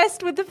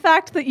obsessed with the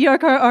fact that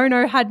Yoko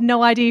Ono had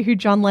no idea who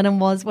John Lennon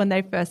was when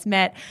they first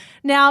met.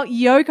 Now,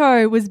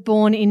 Yoko was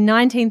born in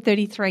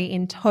 1933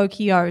 in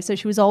Tokyo, so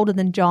she was older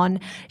than John.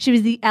 She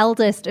was the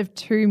eldest of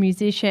 2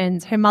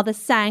 musicians. Her mother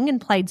sang and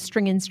played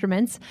string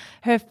instruments.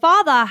 Her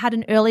father had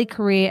an early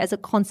career as a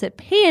concert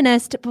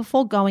pianist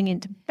before going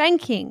into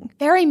banking.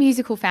 Very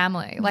musical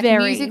family. Like,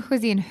 Very. music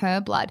was in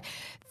her blood.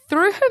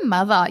 Through her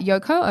mother,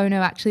 Yoko Ono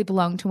actually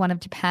belonged to one of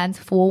Japan's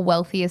 4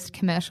 wealthiest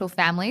commercial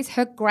families.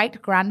 Her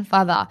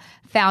great-grandfather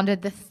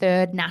founded the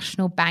Third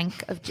National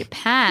Bank of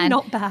Japan.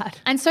 Not bad.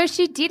 And so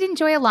she did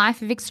enjoy a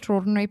life of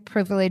extraordinary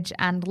privilege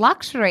and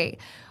luxury.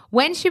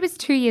 When she was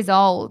 2 years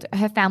old,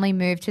 her family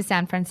moved to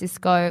San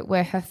Francisco,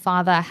 where her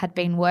father had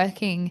been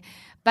working.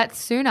 But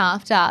soon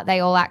after, they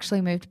all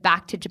actually moved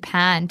back to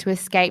Japan to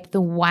escape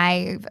the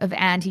wave of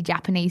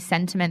anti-Japanese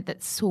sentiment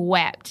that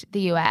swept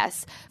the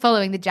US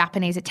following the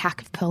Japanese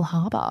attack of Pearl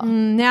Harbor.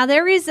 Now,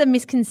 there is a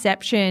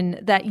misconception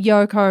that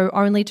Yoko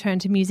only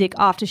turned to music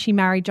after she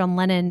married John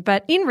Lennon,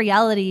 but in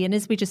reality, and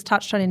as we just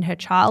touched on in her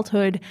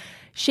childhood,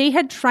 she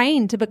had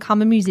trained to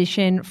become a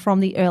musician from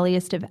the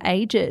earliest of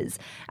ages.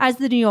 As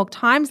the New York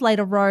Times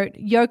later wrote,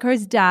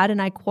 Yoko's dad,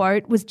 and I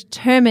quote, was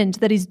determined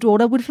that his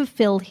daughter would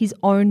fulfill his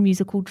own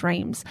musical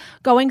dreams,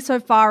 going so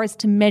far as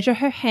to measure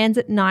her hands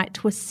at night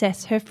to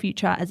assess her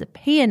future as a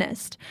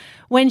pianist.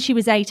 When she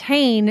was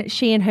 18,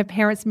 she and her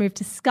parents moved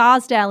to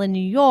Scarsdale in New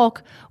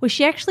York, where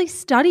she actually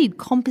studied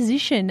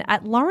composition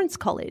at Lawrence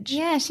College.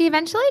 Yeah, she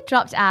eventually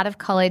dropped out of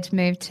college,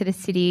 moved to the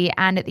city,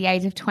 and at the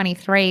age of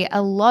 23,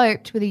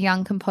 eloped with a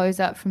young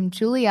composer from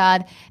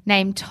Juilliard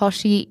named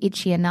Toshi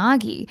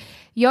Ichiyanagi.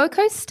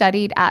 Yoko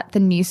studied at the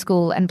New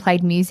School and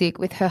played music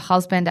with her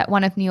husband at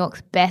one of New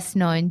York's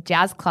best-known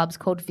jazz clubs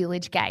called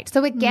Village Gate.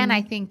 So again,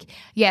 I think,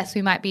 yes,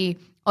 we might be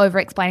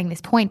over-explaining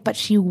this point, but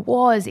she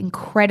was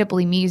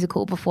incredibly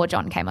musical before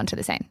John came onto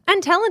the scene.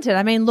 And talented.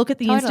 I mean, look at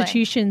the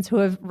institutions who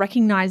have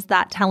recognised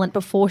that talent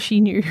before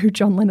she knew who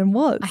John Lennon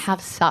was. I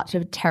have such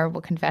a terrible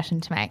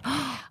confession to make.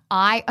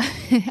 I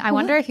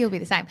wonder if you'll be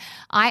the same.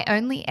 I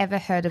only ever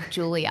heard of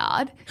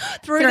Juilliard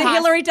through the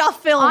Hilary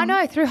Duff film. I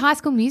know, through High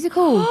School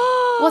Musical.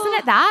 Wasn't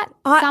it that?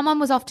 Someone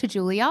was off to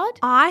Juilliard?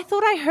 I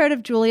thought I heard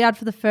of Juilliard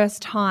for the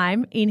first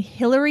time in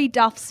Hilary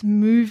Duff's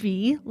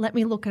movie. Let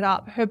me look it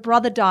up. Her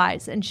brother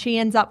dies and she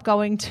ends up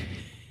going to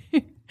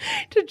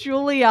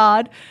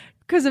Juilliard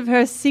because of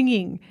her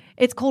singing.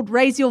 It's called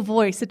Raise Your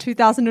Voice, a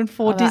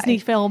 2004 Disney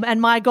film. And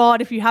my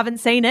God, if you haven't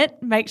seen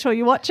it, make sure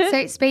you watch it.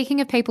 So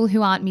speaking of people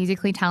who aren't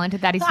musically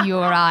talented, that is you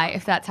or I,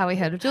 if that's how we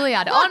heard of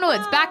Juilliard.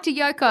 Onwards, back to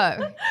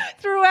Yoko.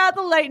 Throughout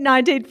the late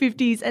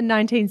 1950s and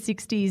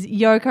 1960s,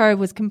 Yoko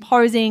was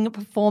composing,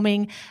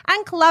 performing,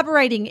 and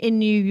collaborating in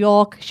New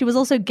York. She was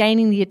also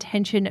gaining the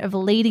attention of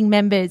leading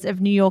members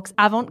of New York's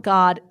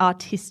avant-garde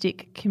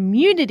artistic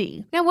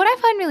community. Now, what I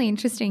find really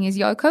interesting is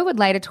Yoko would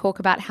later talk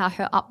about how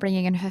her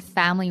upbringing and her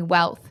family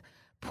wealth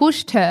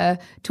pushed her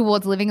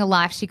towards living a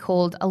life she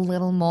called a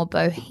little more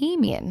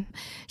bohemian.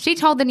 She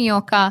told The New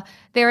Yorker,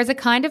 "There is a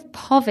kind of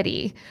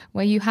poverty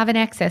where you have an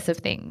excess of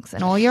things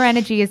and all your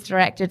energy is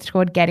directed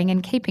toward getting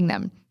and keeping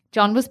them.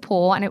 John was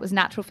poor and it was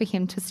natural for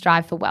him to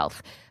strive for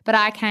wealth, but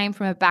I came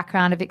from a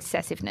background of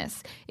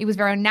excessiveness. It was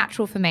very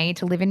natural for me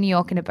to live in New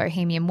York in a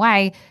bohemian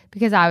way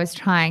because I was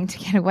trying to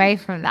get away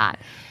from that."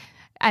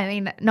 I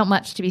mean, not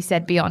much to be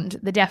said beyond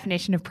the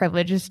definition of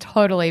privilege is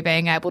totally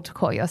being able to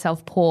call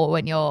yourself poor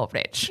when you're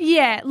rich.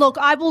 Yeah, look,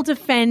 I will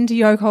defend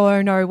Yoko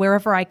Ono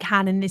wherever I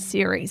can in this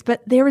series,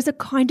 but there is a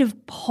kind of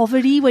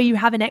poverty where you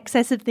have an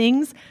excess of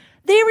things.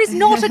 There is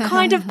not a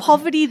kind of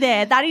poverty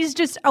there. That is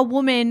just a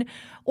woman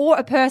or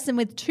a person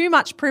with too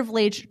much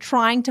privilege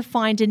trying to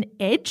find an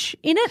edge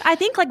in it. I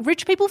think like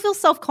rich people feel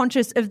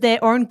self-conscious of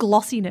their own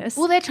glossiness.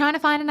 Well, they're trying to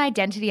find an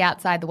identity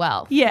outside the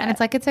wealth. Yeah. And it's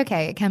like, it's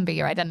okay. It can be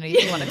your identity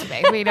if you want it to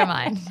be. We don't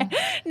mind.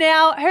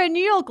 Now, her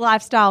New York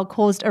lifestyle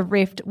caused a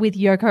rift with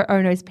Yoko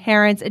Ono's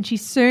parents, and she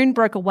soon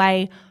broke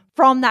away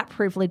from that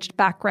privileged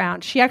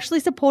background. She actually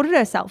supported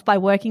herself by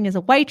working as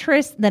a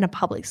waitress, then a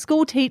public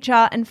school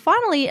teacher, and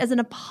finally as an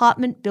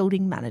apartment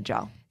building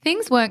manager.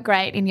 Things weren't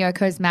great in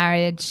Yoko's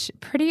marriage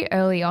pretty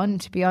early on,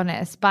 to be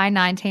honest. By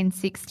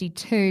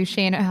 1962,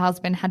 she and her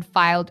husband had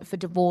filed for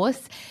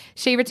divorce.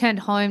 She returned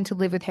home to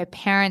live with her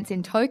parents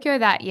in Tokyo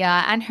that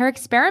year, and her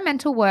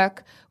experimental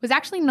work was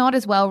actually not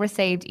as well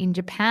received in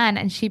Japan,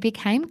 and she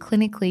became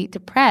clinically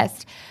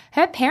depressed.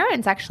 Her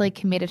parents actually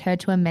committed her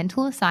to a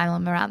mental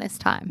asylum around this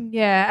time.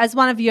 Yeah, as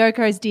one of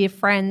Yoko's dear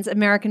friends,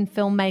 American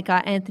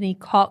filmmaker Anthony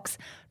Cox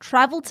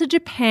travelled to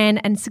Japan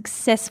and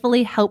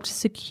successfully helped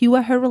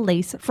secure her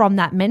release from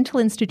that mental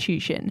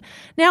institution.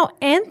 Now,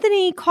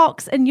 Anthony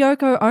Cox and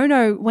Yoko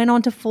Ono went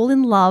on to fall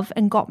in love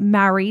and got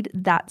married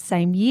that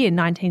same year,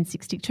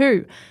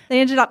 1962.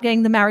 They ended up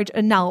getting the marriage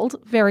annulled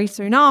very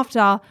soon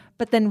after,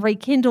 but then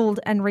rekindled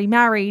and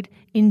remarried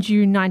in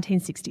June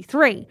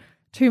 1963.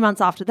 2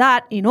 months after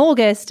that, in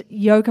August,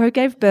 Yoko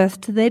gave birth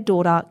to their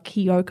daughter,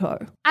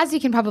 Kyoko. As you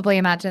can probably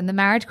imagine, the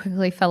marriage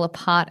quickly fell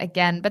apart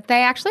again, but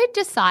they actually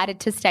decided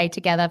to stay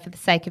together for the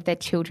sake of their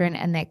children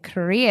and their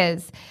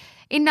careers.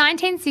 In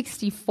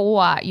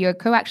 1964,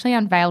 Yoko actually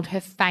unveiled her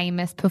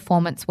famous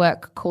performance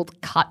work called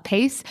Cut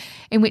Piece,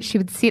 in which she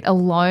would sit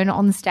alone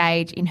on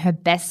stage in her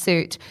best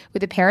suit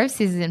with a pair of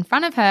scissors in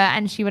front of her,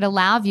 and she would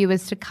allow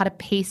viewers to cut a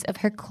piece of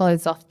her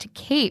clothes off to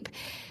keep.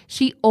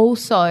 She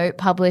also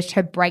published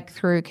her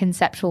breakthrough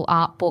conceptual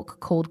art book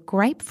called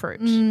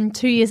Grapefruit.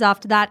 2 years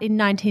after that, in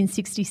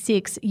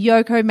 1966,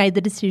 Yoko made the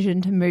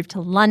decision to move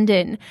to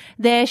London.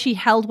 There, she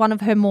held one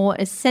of her more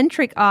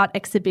eccentric art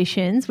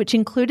exhibitions, which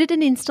included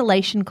an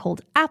installation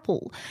called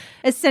Apple.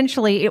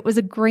 Essentially, it was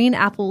a green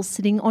apple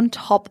sitting on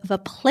top of a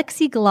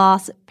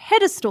plexiglass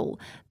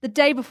pedestal. The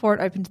day before it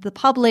opened to the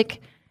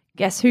public,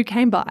 guess who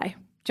came by?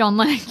 John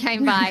Lennon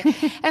came by,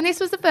 and this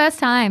was the first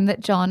time that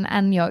John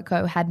and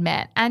Yoko had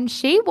met, and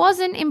she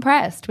wasn't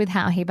impressed with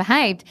how he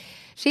behaved.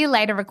 She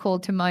later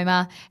recalled to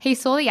MoMA, he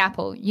saw the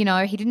apple,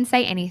 he didn't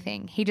say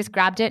anything. He just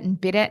grabbed it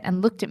and bit it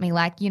and looked at me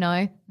like,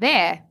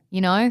 there.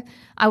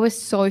 I was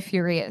so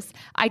furious.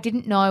 I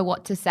didn't know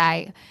what to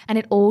say, and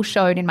it all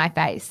showed in my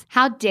face.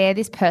 How dare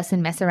this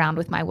person mess around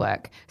with my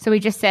work? So he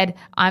just said,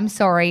 I'm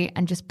sorry,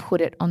 and just put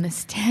it on the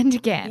stand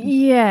again.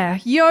 Yeah,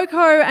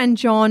 Yoko and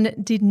John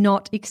did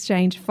not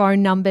exchange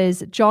phone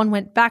numbers. John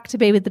went back to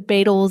be with the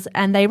Beatles,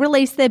 and they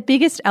released their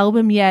biggest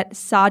album yet,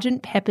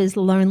 Sgt. Pepper's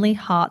Lonely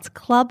Hearts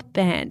Club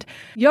Band.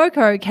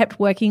 Yoko kept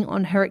working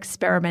on her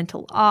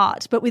experimental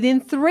art, but within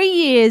 3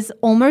 years,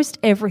 almost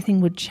everything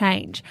would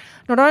change.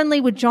 Not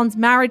only would John's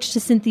marriage to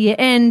Cynthia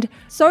end,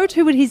 so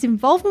too would his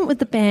involvement with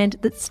the band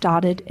that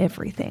started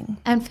everything.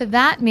 And for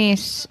that,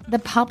 Mish, the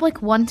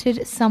public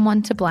wanted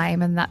someone to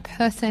blame, and that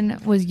person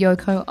was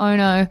Yoko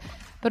Ono.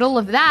 But all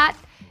of that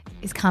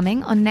is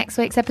coming on next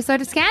week's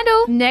episode of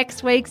Scandal.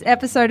 Next week's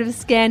episode of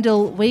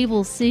Scandal, we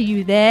will see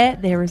you there.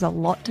 There is a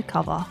lot to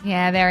cover.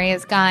 Yeah, there he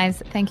is,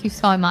 guys. Thank you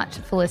so much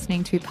for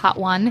listening to part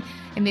 1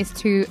 in this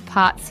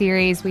 2-part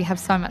series. We have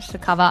so much to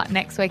cover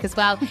next week as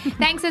well.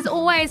 Thanks as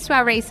always to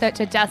our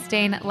researcher,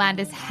 Justine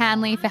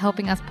Landis-Hanley, for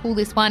helping us pull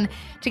this one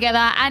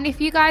together. And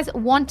if you guys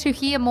want to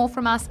hear more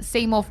from us,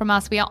 see more from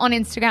us, we are on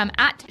Instagram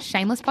at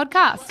Shameless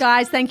Podcast.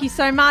 Guys, thank you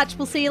so much.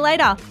 We'll see you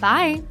later.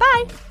 Bye.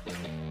 Bye.